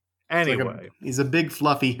intelligent. Anyway. He's a big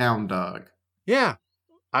fluffy hound dog. Yeah.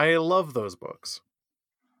 I love those books.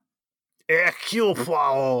 Hercule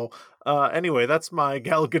Poirot. Anyway, that's my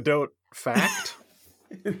Gal Gadot fact.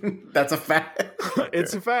 That's a fact.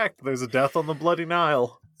 It's a fact. There's a death on the Bloody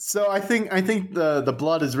Nile. So I think the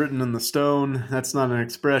blood is written in the stone. That's not an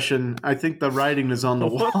expression. I think the writing is on the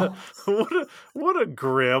wall. What a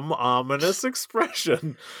grim, ominous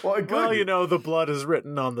expression. Well, you know, the blood is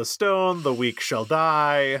written on the stone. The weak shall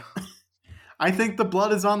die. I think the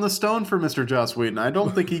blood is on the stone for Mr. Joss Whedon. I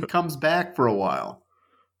don't think he comes back for a while.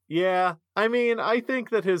 Yeah, I mean, I think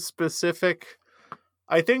that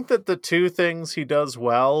I think that the two things he does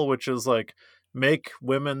well, which is like make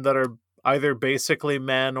women that are either basically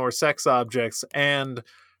men or sex objects and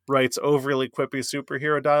writes overly quippy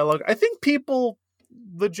superhero dialogue. I think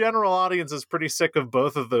the general audience is pretty sick of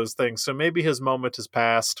both of those things. So maybe his moment has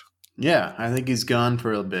passed. Yeah, I think he's gone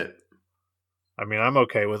for a bit. I mean, I'm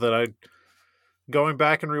okay with it. Going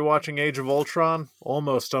back and rewatching Age of Ultron,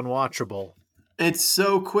 almost unwatchable. It's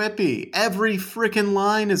so quippy. Every freaking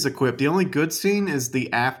line is a quip. The only good scene is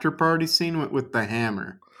the after party scene with the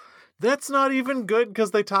hammer. That's not even good because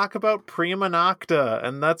they talk about Prima Nocta,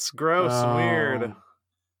 and that's gross and weird.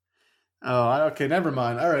 Oh, okay, never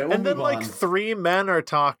mind. All right, we'll and then move on. like three men are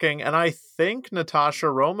talking, and I think Natasha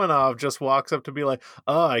Romanoff just walks up to be like,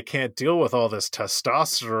 "Oh, I can't deal with all this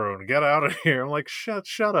testosterone. Get out of here." I'm like, shut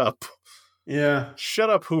up. Yeah. Shut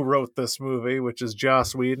up, who wrote this movie, which is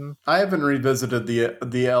Joss Whedon. I haven't revisited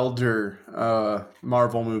the elder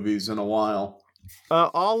Marvel movies in a while.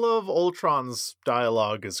 All of Ultron's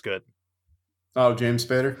dialogue is good. Oh, James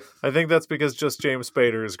Spader? I think that's because just James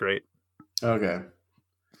Spader is great. Okay.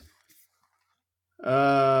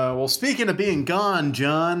 Well, speaking of being gone,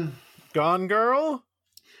 John. Gone Girl?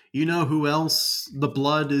 You know who else the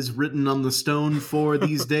blood is written on the stone for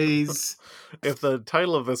these days? If the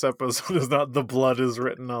title of this episode is not "The Blood is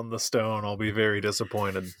Written on the Stone," I'll be very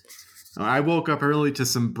disappointed. I woke up early to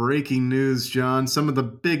some breaking news, John. Some of the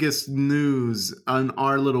biggest news on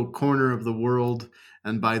our little corner of the world.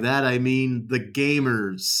 And by that, I mean the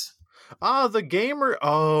gamers. Ah, the gamer.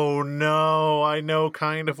 Oh, no. I know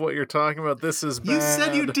kind of what you're talking about. This is bad. You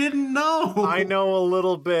said you didn't know. I know a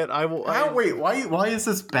little bit. Wait, why is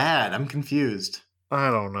this bad? I'm confused.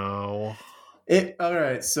 I don't know. All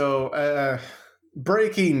right, so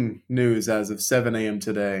breaking news as of 7 a.m.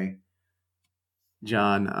 today,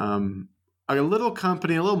 John. A little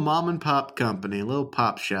company, a little mom and pop company, a little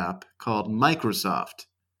pop shop called Microsoft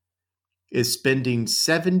is spending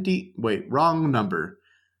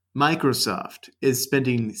Microsoft is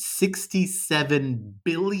spending $67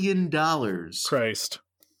 billion Christ.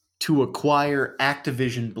 to acquire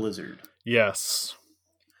Activision Blizzard. Yes.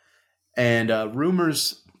 And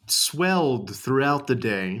rumors swelled throughout the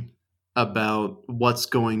day about what's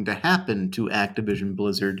going to happen to Activision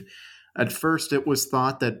Blizzard. At first, it was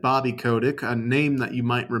thought that Bobby Kotick, a name that you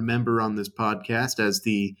might remember on this podcast as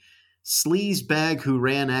the sleazebag who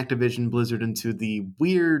ran Activision Blizzard into the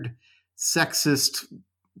weird, sexist,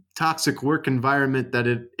 toxic work environment that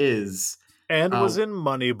it is. And was in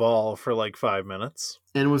Moneyball for like 5 minutes.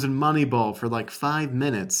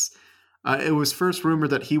 It was first rumored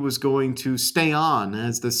that he was going to stay on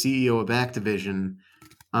as the CEO of Activision.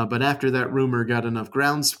 But after that rumor got enough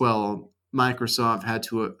groundswell, Microsoft had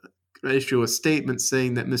to issue a statement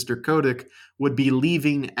saying that Mr. Kotick would be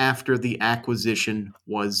leaving after the acquisition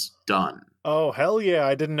was done. Oh, hell yeah,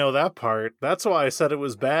 I didn't know that part. That's why I said it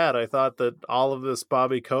was bad. I thought that all of this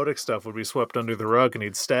Bobby Kotick stuff would be swept under the rug and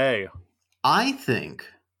he'd stay. I think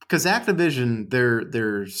because Activision,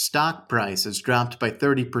 their stock price has dropped by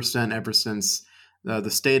 30% ever since the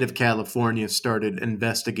state of California started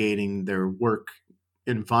investigating their work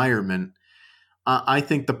environment. I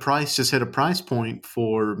think the price just hit a price point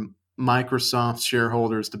for Microsoft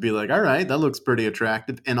shareholders to be like, all right, that looks pretty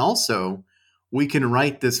attractive. And also, we can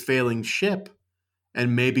right this failing ship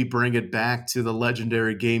and maybe bring it back to the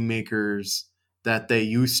legendary game makers that they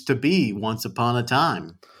used to be once upon a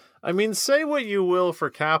time. I mean, say what you will for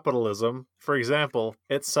capitalism. For example,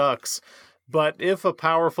 it sucks. But if a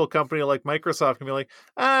powerful company like Microsoft can be like,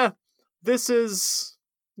 this is,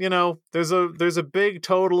 there's a big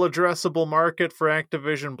total addressable market for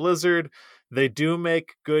Activision Blizzard. They do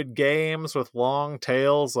make good games with long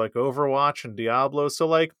tails like Overwatch and Diablo. So,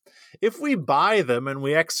 like, if we buy them and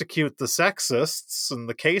we execute the sexists and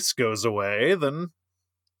the case goes away, then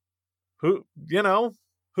who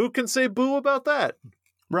can say boo about that?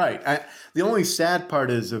 Right. The only sad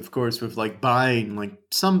part is, of course, with like buying, like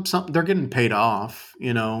some they're getting paid off,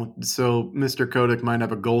 So Mr. Kotick might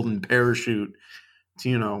have a golden parachute,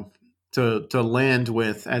 to land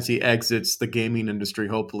with as he exits the gaming industry,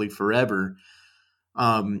 hopefully forever.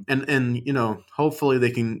 And hopefully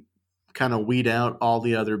they can kind of weed out all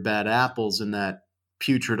the other bad apples in that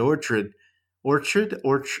putrid orchard, or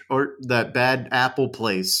that bad apple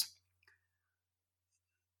place.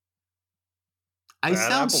 I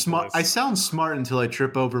sound smart. I sound smart until I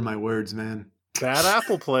trip over my words, man. Bad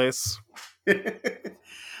apple place.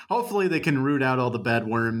 Hopefully, they can root out all the bad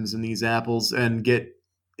worms in these apples and get.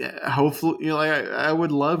 Hopefully, I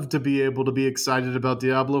would love to be able to be excited about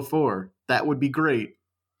Diablo 4. That would be great.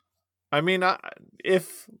 I mean,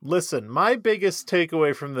 listen, my biggest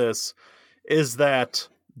takeaway from this is that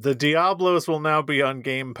the Diablos will now be on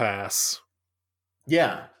Game Pass.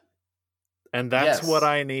 Yeah, and that's what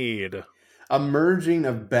I need. A merging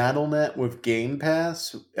of BattleNet with Game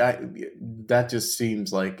Pass, that just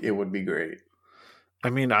seems like it would be great. I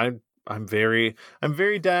mean, I'm very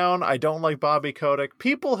down. I don't like Bobby Kotick.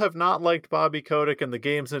 People have not liked Bobby Kotick in the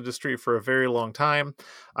games industry for a very long time.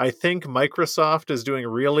 I think Microsoft is doing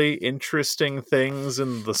really interesting things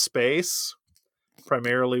in the space,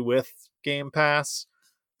 primarily with Game Pass.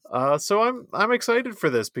 So I'm excited for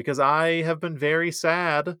this because I have been very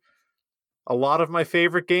sad. A lot of my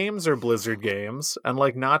favorite games are Blizzard games, and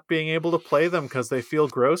like not being able to play them because they feel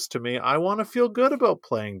gross to me, I want to feel good about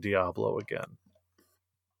playing Diablo again.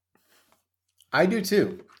 I do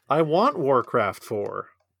too. I want Warcraft 4.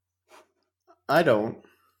 I don't.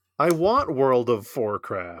 I want World of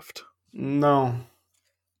Warcraft. No,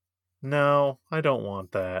 I don't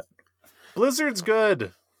want that. Blizzard's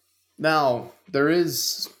good. Now, there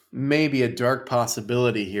is maybe a dark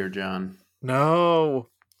possibility here, John. No.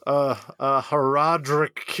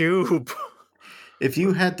 Horadric Cube. If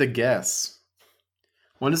you had to guess,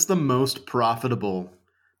 what is the most profitable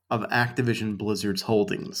of Activision Blizzard's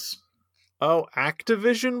holdings? Oh,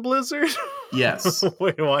 Activision Blizzard? Yes.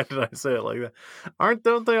 Wait, why did I say it like that?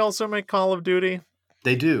 Don't they also make Call of Duty?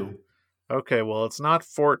 They do. Okay, well, it's not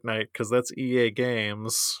Fortnite because that's EA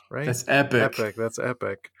Games, right? That's Epic. That's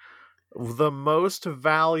Epic. The most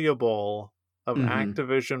valuable of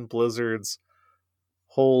Activision Blizzard's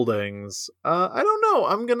holdings. I don't know.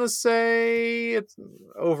 I'm going to say it's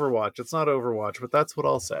Overwatch. It's not Overwatch, but that's what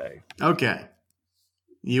I'll say. Okay.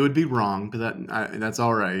 You would be wrong, but that's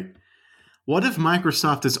all right. What if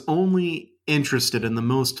Microsoft is only interested in the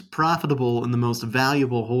most profitable and the most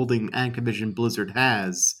valuable holding Activision Blizzard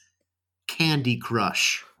has? Candy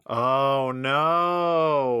Crush. Oh,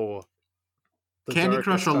 no. Candy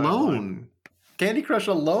Crush alone. Candy Crush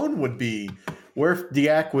alone would be worth the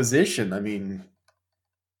acquisition. I mean,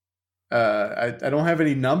 I don't have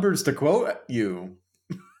any numbers to quote you.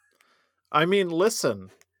 I mean, listen.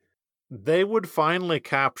 They would finally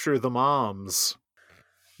capture the moms.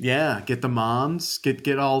 Yeah, get the moms.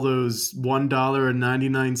 Get all those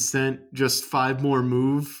 $1.99 just 5 more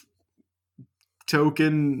move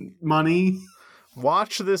token money.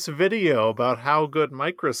 Watch this video about how good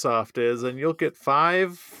Microsoft is, and you'll get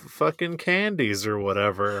 5 fucking candies or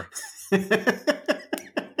whatever.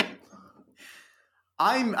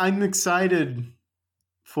 I'm excited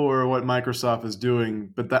for what Microsoft is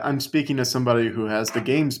doing, but I'm speaking as somebody who has the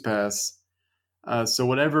Games Pass. So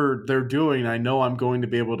whatever they're doing, I know I'm going to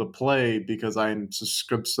be able to play because I'm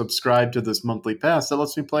subscribed to this monthly pass that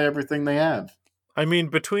lets me play everything they have. I mean,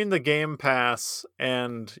 between the Game Pass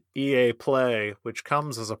and EA Play, which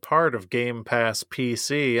comes as a part of Game Pass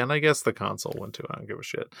PC, and I guess the console one too, I don't give a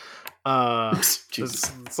shit.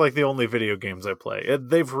 Jesus. It's like the only video games I play.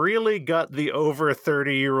 They've really got the over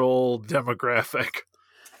 30-year-old demographic.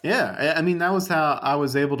 Yeah, I mean, that was how I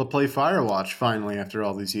was able to play Firewatch finally after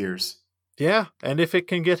all these years. Yeah, and if it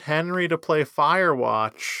can get Henry to play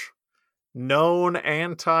Firewatch, known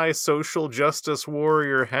anti-social justice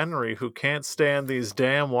warrior Henry, who can't stand these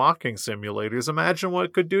damn walking simulators, imagine what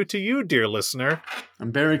it could do to you, dear listener.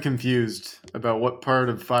 I'm very confused about what part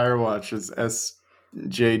of Firewatch is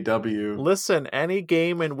SJW. Listen, any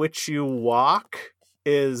game in which you walk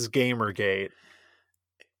is Gamergate.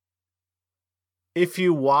 If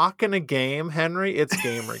you walk in a game, Henry, it's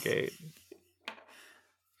Gamergate.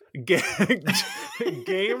 Gamer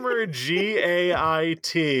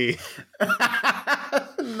GAIT.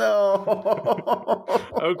 No.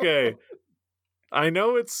 Okay. I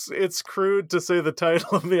know it's crude to say the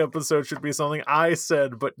title of the episode should be something I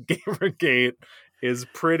said, but Gamergate is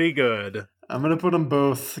pretty good. I'm gonna put them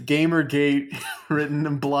both. Gamergate written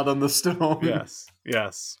in blood on the stone.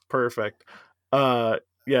 Yes, perfect.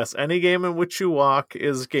 Yes, any game in which you walk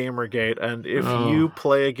is Gamergate, and if you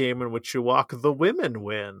play a game in which you walk, the women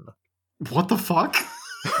win. What the fuck?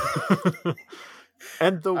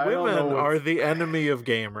 And the women are the enemy of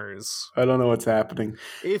gamers. I don't know what's happening.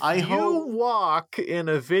 If you walk in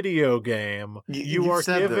a video game, you are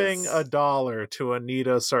giving $1 to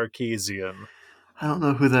Anita Sarkeesian. I don't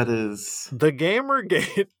know who that is. The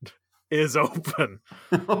Gamergate is open.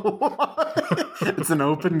 It's an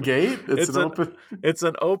open gate? It's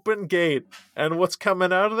an open gate. And what's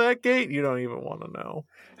coming out of that gate, you don't even want to know.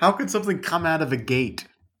 How could something come out of a gate?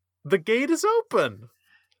 The gate is open.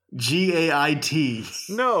 GAIT.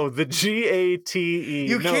 No, the GATE.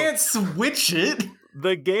 You can't switch it.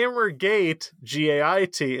 The Gamergate,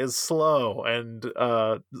 GAIT, is slow and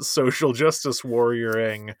social justice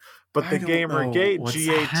warrioring, but the Gamergate,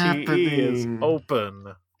 GATE, is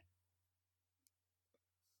open.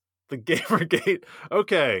 The Gamergate.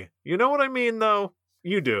 Okay, you know what I mean, though?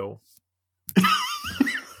 You do.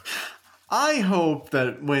 I hope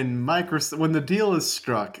that when the deal is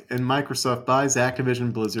struck and Microsoft buys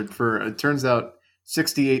Activision Blizzard for, it turns out,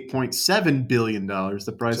 $68.7 billion,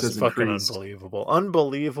 the price has increased.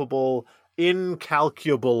 Unbelievable,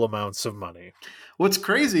 incalculable amounts of money. What's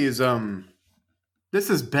crazy is this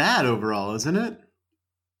is bad overall, isn't it?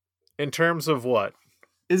 In terms of what?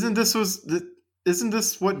 Isn't this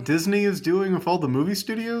what Disney is doing with all the movie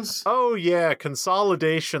studios? Oh yeah,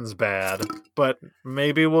 consolidation's bad, but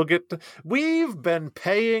maybe we'll get to... We've been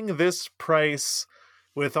paying this price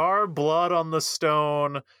with our blood on the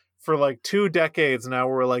stone for like 2 decades now.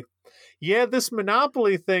 We're like, yeah, this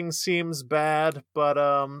Monopoly thing seems bad, but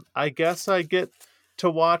I guess I get to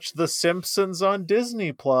watch The Simpsons on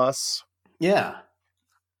Disney Plus. Yeah.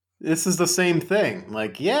 This is the same thing.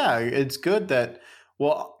 Like, yeah, it's good that...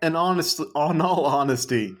 Well, and on all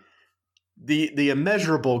honesty, the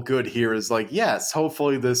immeasurable good here is like, yes,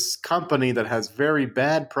 hopefully this company that has very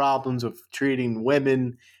bad problems with treating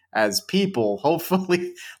women as people,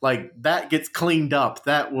 hopefully like that gets cleaned up.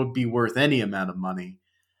 That would be worth any amount of money.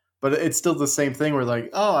 But it's still the same thing where like,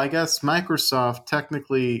 oh, I guess Microsoft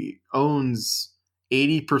technically owns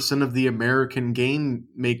 80% of the American game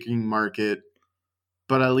making market.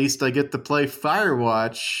 But at least I get to play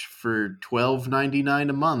Firewatch for $12.99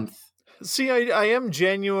 a month. See, I am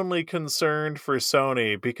genuinely concerned for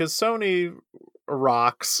Sony because Sony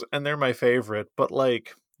rocks and they're my favorite, but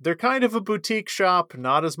like they're kind of a boutique shop,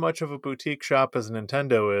 not as much of a boutique shop as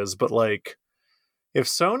Nintendo is, but like if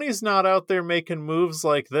Sony's not out there making moves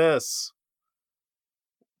like this,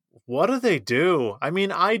 what do they do? I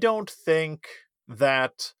mean, I don't think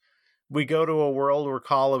that we go to a world where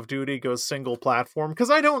Call of Duty goes single platform,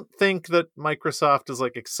 because I don't think that Microsoft is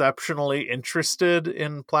like exceptionally interested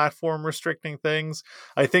in platform restricting things.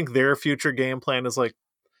 I think their future game plan is like,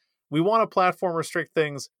 we want to platform restrict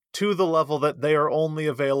things to the level that they are only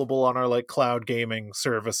available on our like cloud gaming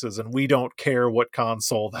services, and we don't care what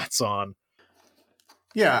console that's on.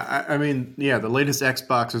 Yeah, I mean, yeah, the latest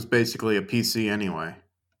Xbox is basically a PC anyway.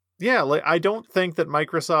 Yeah, like I don't think that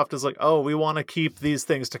Microsoft is like, oh, we want to keep these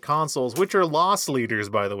things to consoles, which are loss leaders,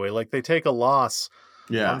 by the way. Like they take a loss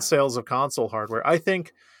on sales of console hardware. I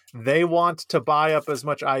think they want to buy up as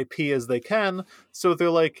much IP as they can. So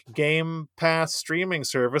they're like Game Pass streaming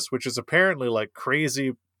service, which is apparently like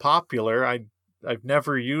crazy popular. I've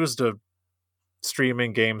never used a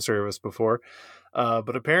streaming game service before.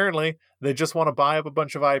 But apparently they just want to buy up a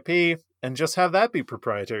bunch of IP and just have that be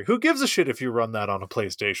proprietary. Who gives a shit if you run that on a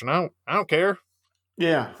PlayStation? I don't care.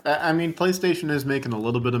 Yeah, I mean, PlayStation is making a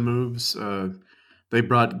little bit of moves. They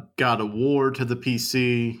brought God of War to the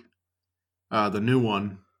PC, the new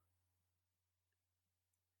one.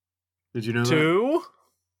 Did you know that? 2?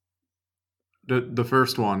 The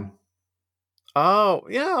first one. Oh,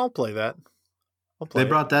 yeah, I'll play that. I'll They play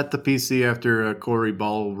brought that to PC after Corey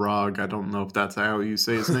Balrog. I don't know if that's how you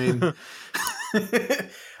say his name. it.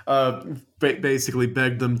 uh, basically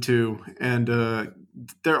begged them to, and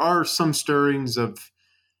there are some stirrings of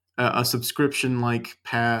a subscription-like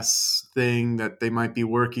pass thing that they might be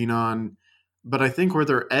working on. But I think where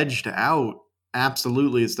they're edged out,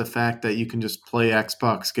 absolutely, is the fact that you can just play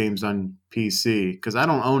Xbox games on PC. Because I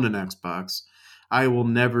don't own an Xbox. I will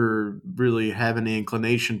never really have any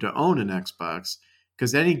inclination to own an Xbox.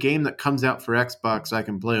 Because any game that comes out for Xbox, I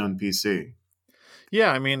can play on PC.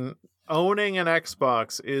 Yeah, I mean, owning an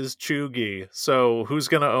Xbox is chuggy. So who's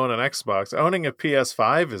going to own an Xbox? Owning a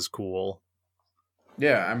PS5 is cool.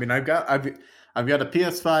 Yeah, I mean, I've got a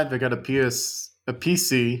PS5, I got a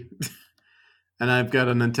PC, and I've got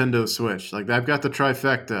a Nintendo Switch. Like I've got the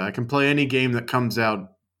trifecta. I can play any game that comes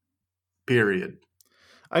out. Period.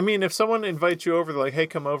 I mean, if someone invites you over, they're like, hey,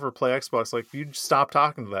 come over, play Xbox, like, you stop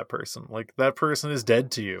talking to that person. Like, that person is dead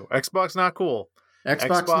to you. Xbox, not cool.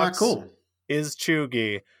 Xbox not cool. Is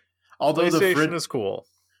chuggy. Although PlayStation is cool.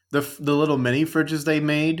 The little mini fridges they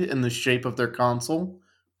made in the shape of their console,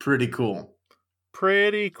 pretty cool.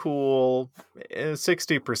 Pretty cool.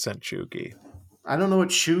 60% chuggy. I don't know what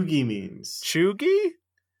chuggy means. Chuggy?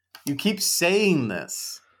 You keep saying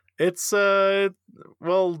this. It's,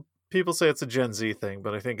 well, people say it's a Gen Z thing,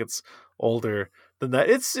 but I think it's older than that.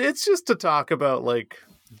 It's just to talk about, like,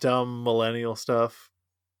 dumb millennial stuff.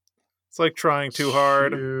 It's like trying too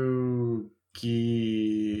hard.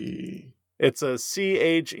 Chuggy. It's a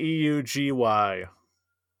CHEUGY.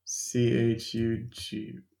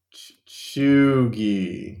 CHUG.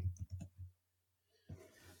 Chuggy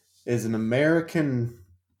is an American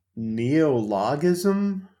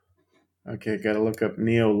neologism. Okay, gotta look up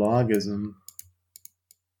neologism.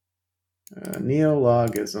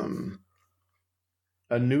 Neologism.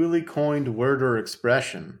 A newly coined word or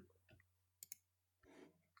expression.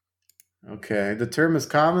 Okay, the term is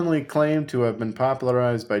commonly claimed to have been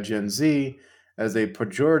popularized by Gen Z as a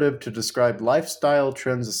pejorative to describe lifestyle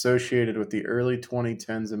trends associated with the early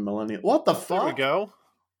 2010s and millennial. What the fuck? There we go.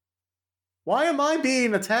 Why am I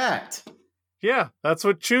being attacked? Yeah, that's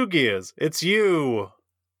what chuggy is. It's you.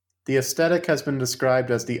 The aesthetic has been described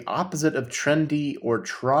as the opposite of trendy or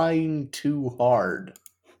trying too hard.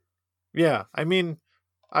 Yeah, I mean,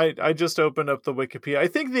 I just opened up the Wikipedia. I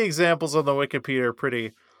think the examples on the Wikipedia are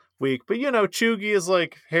pretty weak, but you know, chuggy is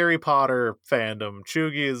like Harry Potter fandom.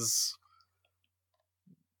 Chuggy is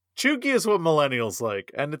what millennials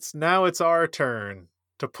like, and it's our turn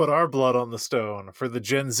to put our blood on the stone for the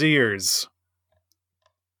Gen Zers.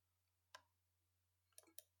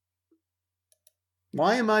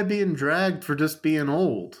 Why am I being dragged for just being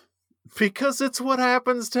old? Because it's what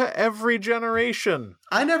happens to every generation.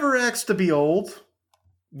 I never asked to be old.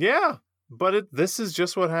 Yeah, but this is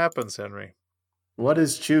just what happens, Henry. What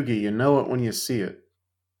is chuggy? You know it when you see it.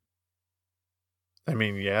 I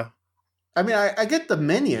mean, yeah. I mean, I get the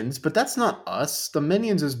Minions, but that's not us. The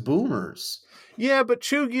Minions is boomers. Yeah, but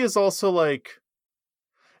chuggy is also like...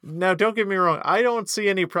 Now, don't get me wrong. I don't see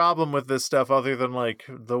any problem with this stuff other than, like,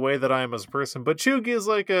 the way that I am as a person. But chuggy is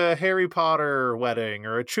like a Harry Potter wedding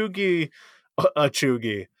or a chuggy.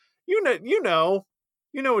 You know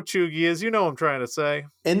what chuggy is. You know what I'm trying to say.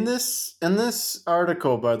 In this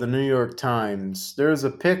article by the New York Times, there's a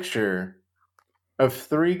picture of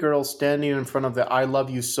 3 girls standing in front of the "I love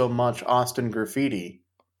you so much" Austin graffiti.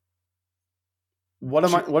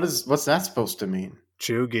 What's that supposed to mean?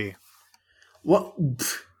 Chuggy. What?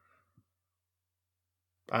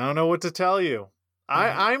 I don't know what to tell you.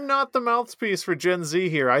 I'm not the mouthpiece for Gen Z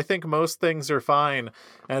here. I think most things are fine,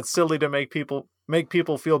 and it's silly to make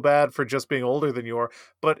people feel bad for just being older than you are,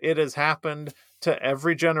 but it has happened to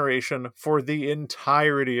every generation for the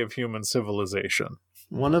entirety of human civilization.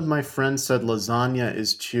 One of my friends said lasagna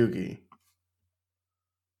is chuggy.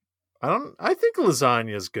 I think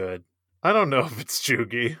lasagna is good. I don't know if it's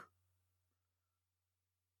chuggy.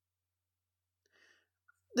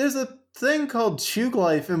 There's a thing called Chug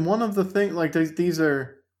Life, and one of the things, like, these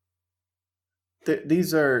are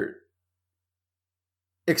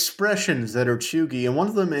expressions that are chuggy, and one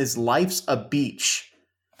of them is "life's a beach."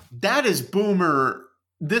 That is boomer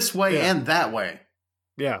this way and that way.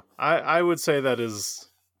 Yeah, I would say that is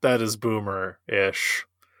boomer-ish.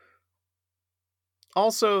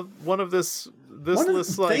 Also, one of this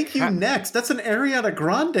list, like... Thank You Next. That's an Ariana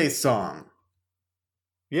Grande song.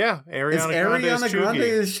 Yeah, Is Ariana Grande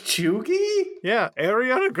is Chugi? Yeah,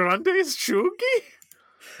 Ariana Grande is Chugi?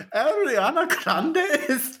 Ariana Grande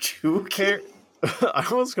is Chugi? I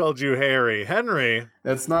almost called you Harry. Henry.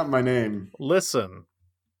 That's not my name. Listen.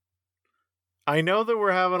 I know that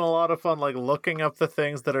we're having a lot of fun, like, looking up the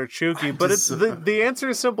things that are Chugi, but it's the answer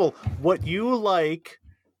is simple. What you like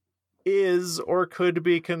is or could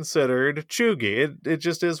be considered Chugi. It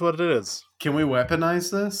just is what it is. Can we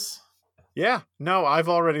weaponize this? Yeah. No, I've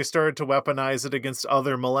already started to weaponize it against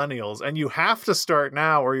other millennials, and you have to start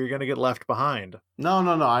now or you're going to get left behind. No.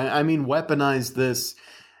 I mean, weaponize this.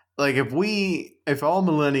 Like, if all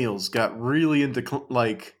millennials got really into,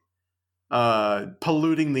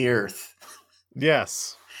 polluting the earth.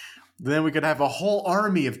 Yes. Then we could have a whole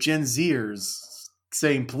army of Gen Zers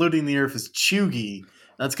saying polluting the earth is Chugi.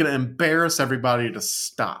 That's going to embarrass everybody to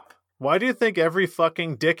stop. Why do you think every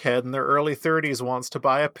fucking dickhead in their early 30s wants to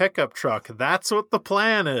buy a pickup truck? That's what the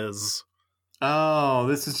plan is. Oh,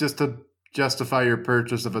 this is just to justify your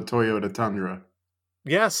purchase of a Toyota Tundra.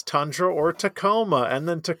 Yes, Tundra or Tacoma, and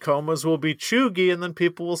then Tacomas will be Chugi, and then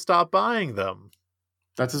people will stop buying them.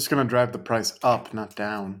 That's just going to drive the price up, not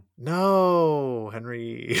down. No,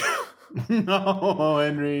 Henry. No,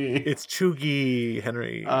 Henry. It's Chugi,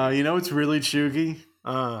 Henry. You know what's really Chugi?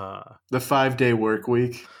 The 5-day work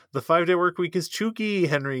week. The 5-day work week is Chugi,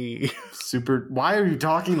 Henry. Super. Why are you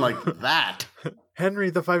talking like that? Henry,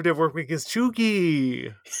 the 5-day work week is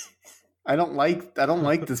Chugi. I don't like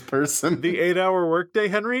this person. The 8-hour workday,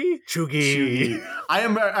 Henry? Chugi.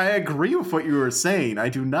 I agree with what you were saying. I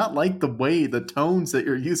do not like the tones that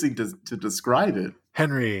you're using to describe it.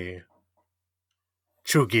 Henry.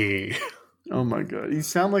 Chugi. Oh my god. You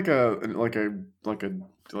sound like a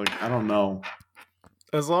I don't know.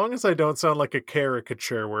 As long as I don't sound like a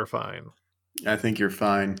caricature, we're fine. I think you're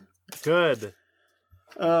fine. Good.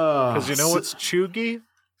 Because you know what's Chugi?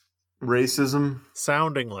 Racism.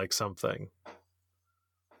 Sounding like something.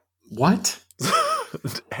 What?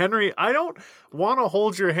 Henry, I don't want to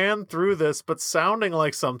hold your hand through this, but sounding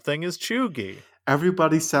like something is Chugi.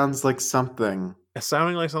 Everybody sounds like something.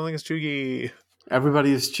 Sounding like something is Chugi.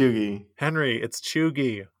 Everybody is Chugi. Henry, it's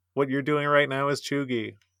Chugi. What you're doing right now is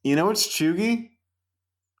Chugi. You know what's Chugi?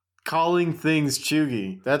 Calling things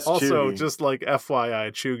Chugi. That's also, Chugi. Just like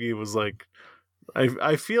FYI, Chugi was like,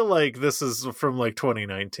 I feel like this is from like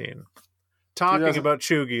 2019. Talking about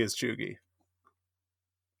Chugi is Chugi.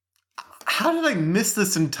 How did I miss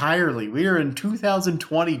this entirely? We are in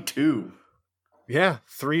 2022. Yeah,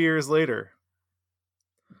 3 years later.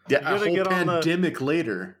 Yeah, a whole pandemic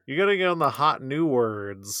later. You gotta get on the hot new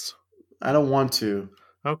words. I don't want to.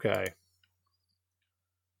 Okay.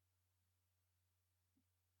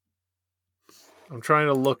 I'm trying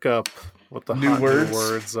to look up what the hot new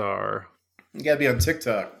words are. You gotta be on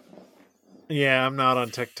TikTok. Yeah, I'm not on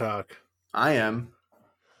TikTok. I am.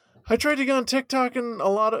 I tried to get on TikTok and a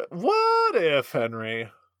lot of... What if, Henry?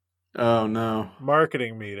 Oh, no.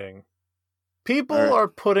 Marketing meeting. People are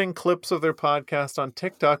putting clips of their podcast on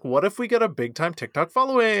TikTok. What if we get a big-time TikTok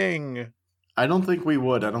following? I don't think we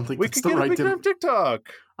would. I don't think it's the right... We could get a big-time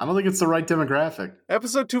TikTok. I don't think it's the right demographic.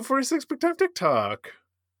 Episode 246, big-time TikTok.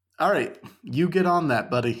 All right. You get on that,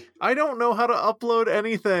 buddy. I don't know how to upload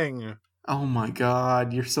anything. Oh my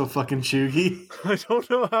god, you're so fucking Chugi. I don't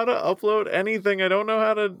know how to upload anything. I don't know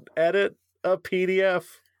how to edit a PDF.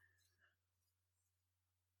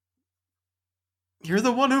 You're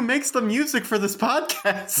the one who makes the music for this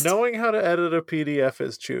podcast. Knowing how to edit a PDF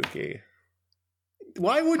is Chugi.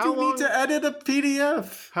 Why would you need to edit a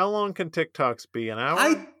PDF? How long can TikToks be? An hour?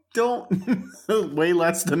 I don't... Way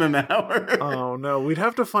less than an hour. Oh no, we'd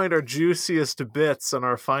have to find our juiciest bits and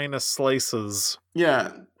our finest slices.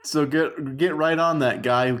 Yeah. So get right on that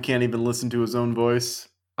guy who can't even listen to his own voice.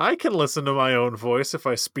 I can listen to my own voice if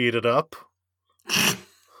I speed it up.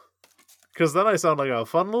 Because then I sound like a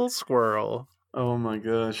fun little squirrel. Oh my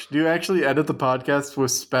gosh. Do you actually edit the podcast with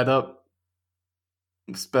sped up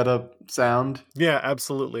sound? Yeah,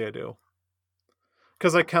 absolutely I do.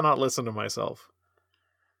 Because I cannot listen to myself.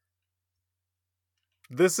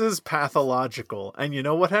 This is pathological. And you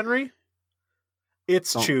know what, Henry?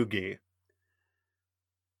 It's Chugi.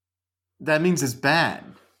 That means it's bad.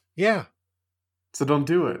 Yeah. So don't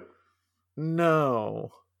do it.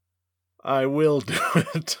 No. I will do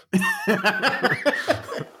it.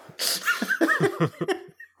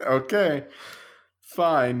 Okay.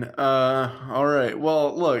 Fine. All right.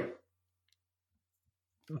 Well, look.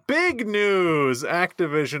 Big news!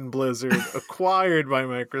 Activision Blizzard acquired by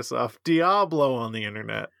Microsoft. Diablo on the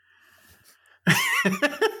internet.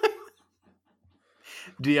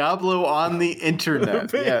 Diablo on the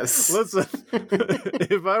internet. Yes. Listen,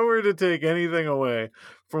 if I were to take anything away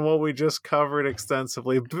from what we just covered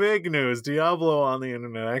extensively, big news: Diablo on the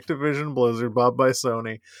internet, Activision Blizzard, bought by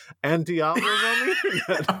Sony, and Diablo's on the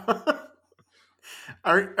internet.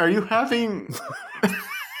 Are you having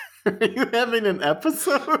are you having an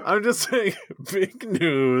episode? I'm just saying, big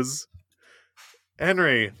news,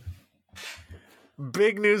 Henry.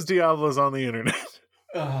 Big news: Diablo's on the internet.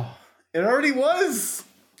 Oh, it already was.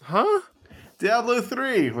 Huh? Diablo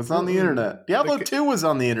 3 was on the internet. Diablo 2 was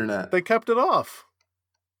on the internet. They kept it off.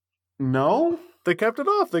 No? They kept it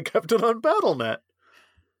off. They kept it on BattleNet.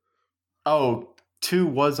 Oh, 2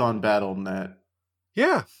 was on BattleNet.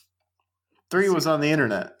 Yeah. 3 was on the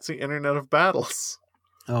internet. It's the Internet of Battles.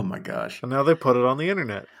 Oh my gosh. And now they put it on the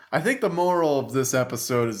internet. I think the moral of this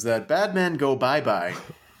episode is that bad men go bye-bye.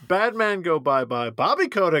 Bad man go bye-bye. Bobby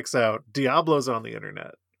Kodak's out. Diablo's on the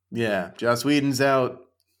internet. Yeah. Joss Whedon's out.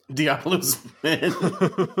 Diablo's in.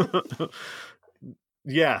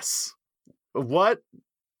 Yes. What?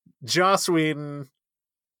 Joss Whedon.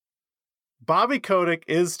 Bobby Kotick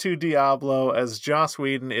is to Diablo as Joss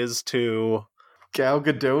Whedon is to Gal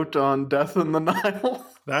Gadot on Death in the Nile.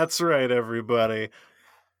 That's right, everybody.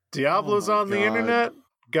 Diablo's on the internet.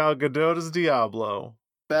 Gal Gadot is Diablo.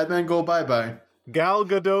 Bad men go bye-bye. Gal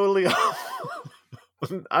Gadot.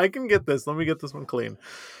 I can get this. Let me get this one clean.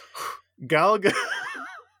 Gal Gadot.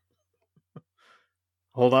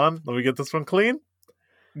 Hold on. Let me get this one clean.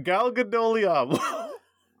 Gal Gadot Diablo.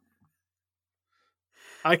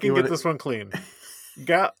 I can get this one clean.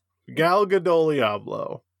 Gal Gadot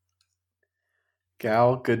Diablo.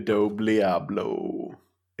 Gal Gadot Diablo.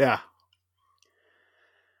 Yeah.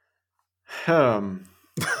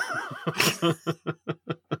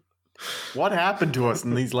 What happened to us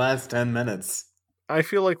in these last 10 minutes? I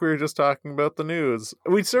feel like we were just talking about the news.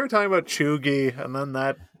 We started talking about Chugi, and then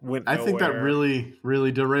that went nowhere. I think that really,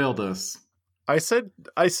 really derailed us. I said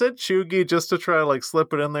Chugi just to try to like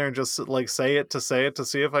slip it in there and just like say it to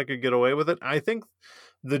see if I could get away with it. I think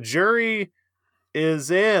the jury is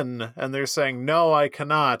in, and they're saying, no, I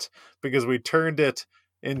cannot, because we turned it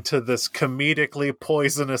into this comedically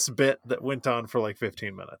poisonous bit that went on for like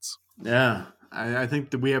 15 minutes. Yeah, I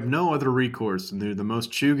think that we have no other recourse and do the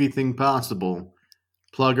most Chugi thing possible.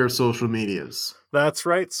 Plug our social medias. That's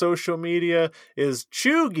right. Social media is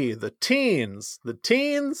Chugi. The teens. They're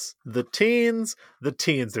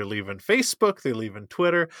leaving Facebook. They're leaving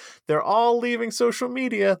Twitter. They're all leaving social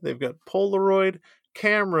media. They've got Polaroid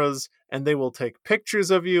cameras, and they will take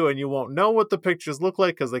pictures of you, and you won't know what the pictures look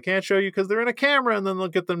like because they can't show you because they're in a camera, and then they'll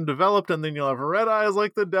get them developed, and then you'll have red eyes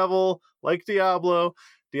like the devil, like Diablo.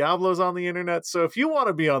 Diablo's on the internet. So if you want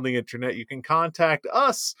to be on the internet, you can contact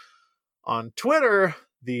us on Twitter,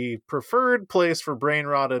 the preferred place for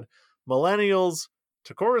brain-rotted millennials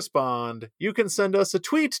to correspond. You can send us a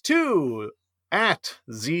tweet to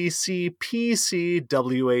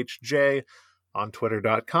 @ZCPCWHJ on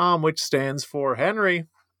Twitter.com, which stands for Henry.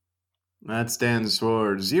 That stands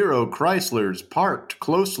for Zero Chryslers parked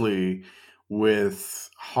closely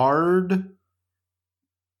with hard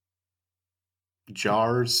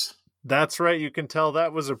jars. That's right. You can tell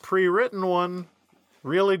that was a pre-written one.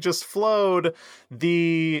 Really just flowed.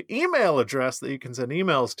 The email address that you can send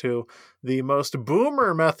emails to, the most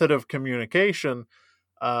boomer method of communication,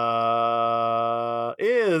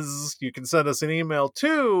 is you can send us an email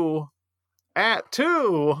to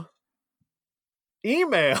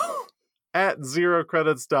email at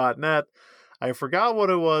zerocredits.net. I forgot what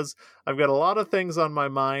it was. I've got a lot of things on my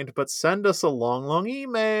mind, but send us a long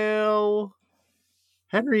email.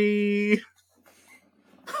 Henry.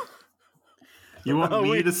 You want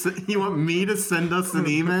me to send us an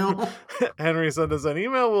email? Henry, send us an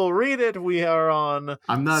email. We'll read it. We are on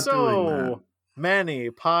I'm not doing that. Many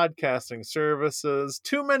podcasting services.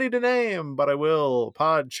 Too many to name, but I will.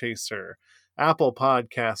 Podchaser, Apple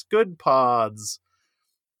Podcasts, Good Pods,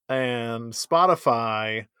 and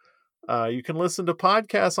Spotify. You can listen to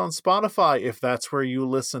podcasts on Spotify if that's where you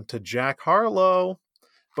listen to Jack Harlow.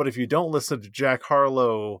 But if you don't listen to Jack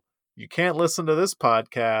Harlow, you can't listen to this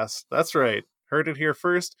podcast. That's right. Heard it here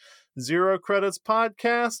first. Zero Credits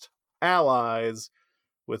Podcast, Allies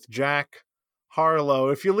with Jack Harlow.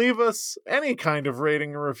 If you leave us any kind of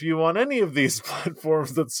rating or review on any of these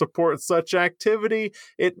platforms that support such activity,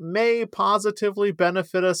 it may positively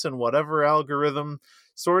benefit us in whatever algorithm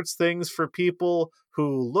sorts things for people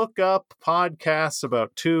who look up podcasts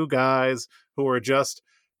about two guys who are just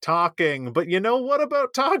talking. But you know what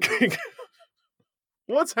about talking?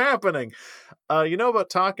 What's happening? You know about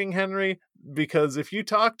talking, Henry? Because if you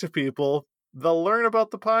talk to people, they'll learn about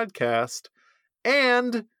the podcast,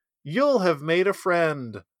 and you'll have made a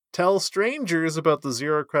friend. Tell strangers about the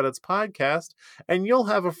Zero Credits podcast, and you'll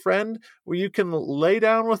have a friend where you can lay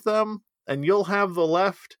down with them, and you'll have the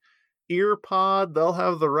left ear pod, they'll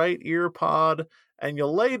have the right ear pod, and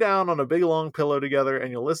you'll lay down on a big long pillow together,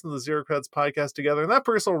 and you'll listen to the Zero Credits podcast together, and that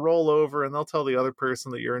person will roll over, and they'll tell the other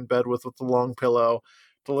person that you're in bed with the long pillow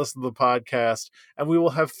to listen to the podcast, and we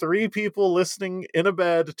will have 3 people listening in a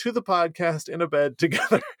bed to the podcast in a bed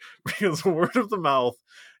together, because word of the mouth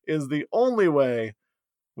is the only way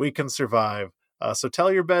we can survive. So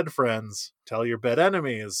tell your bed friends, tell your bed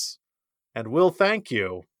enemies, and we'll thank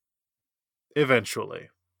you eventually.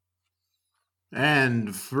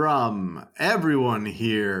 And from everyone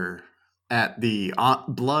here at the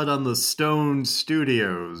Blood on the Stone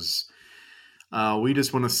Studios, we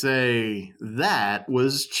just want to say that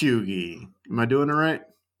was Chugi. Am I doing it right?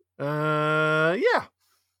 Yeah.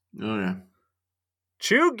 Oh, yeah.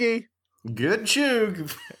 Chugi. Good Chug.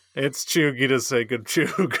 It's Chugi to say good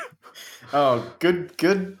Chug. Oh,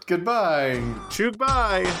 goodbye. Chug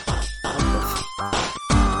bye.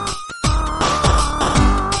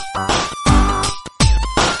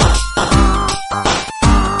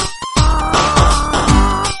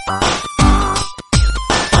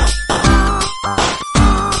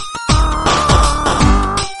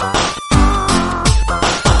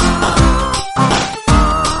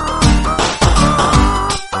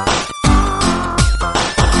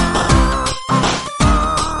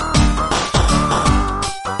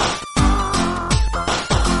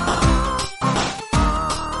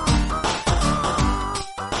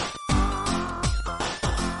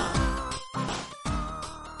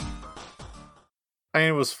 I mean,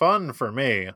 it was fun for me.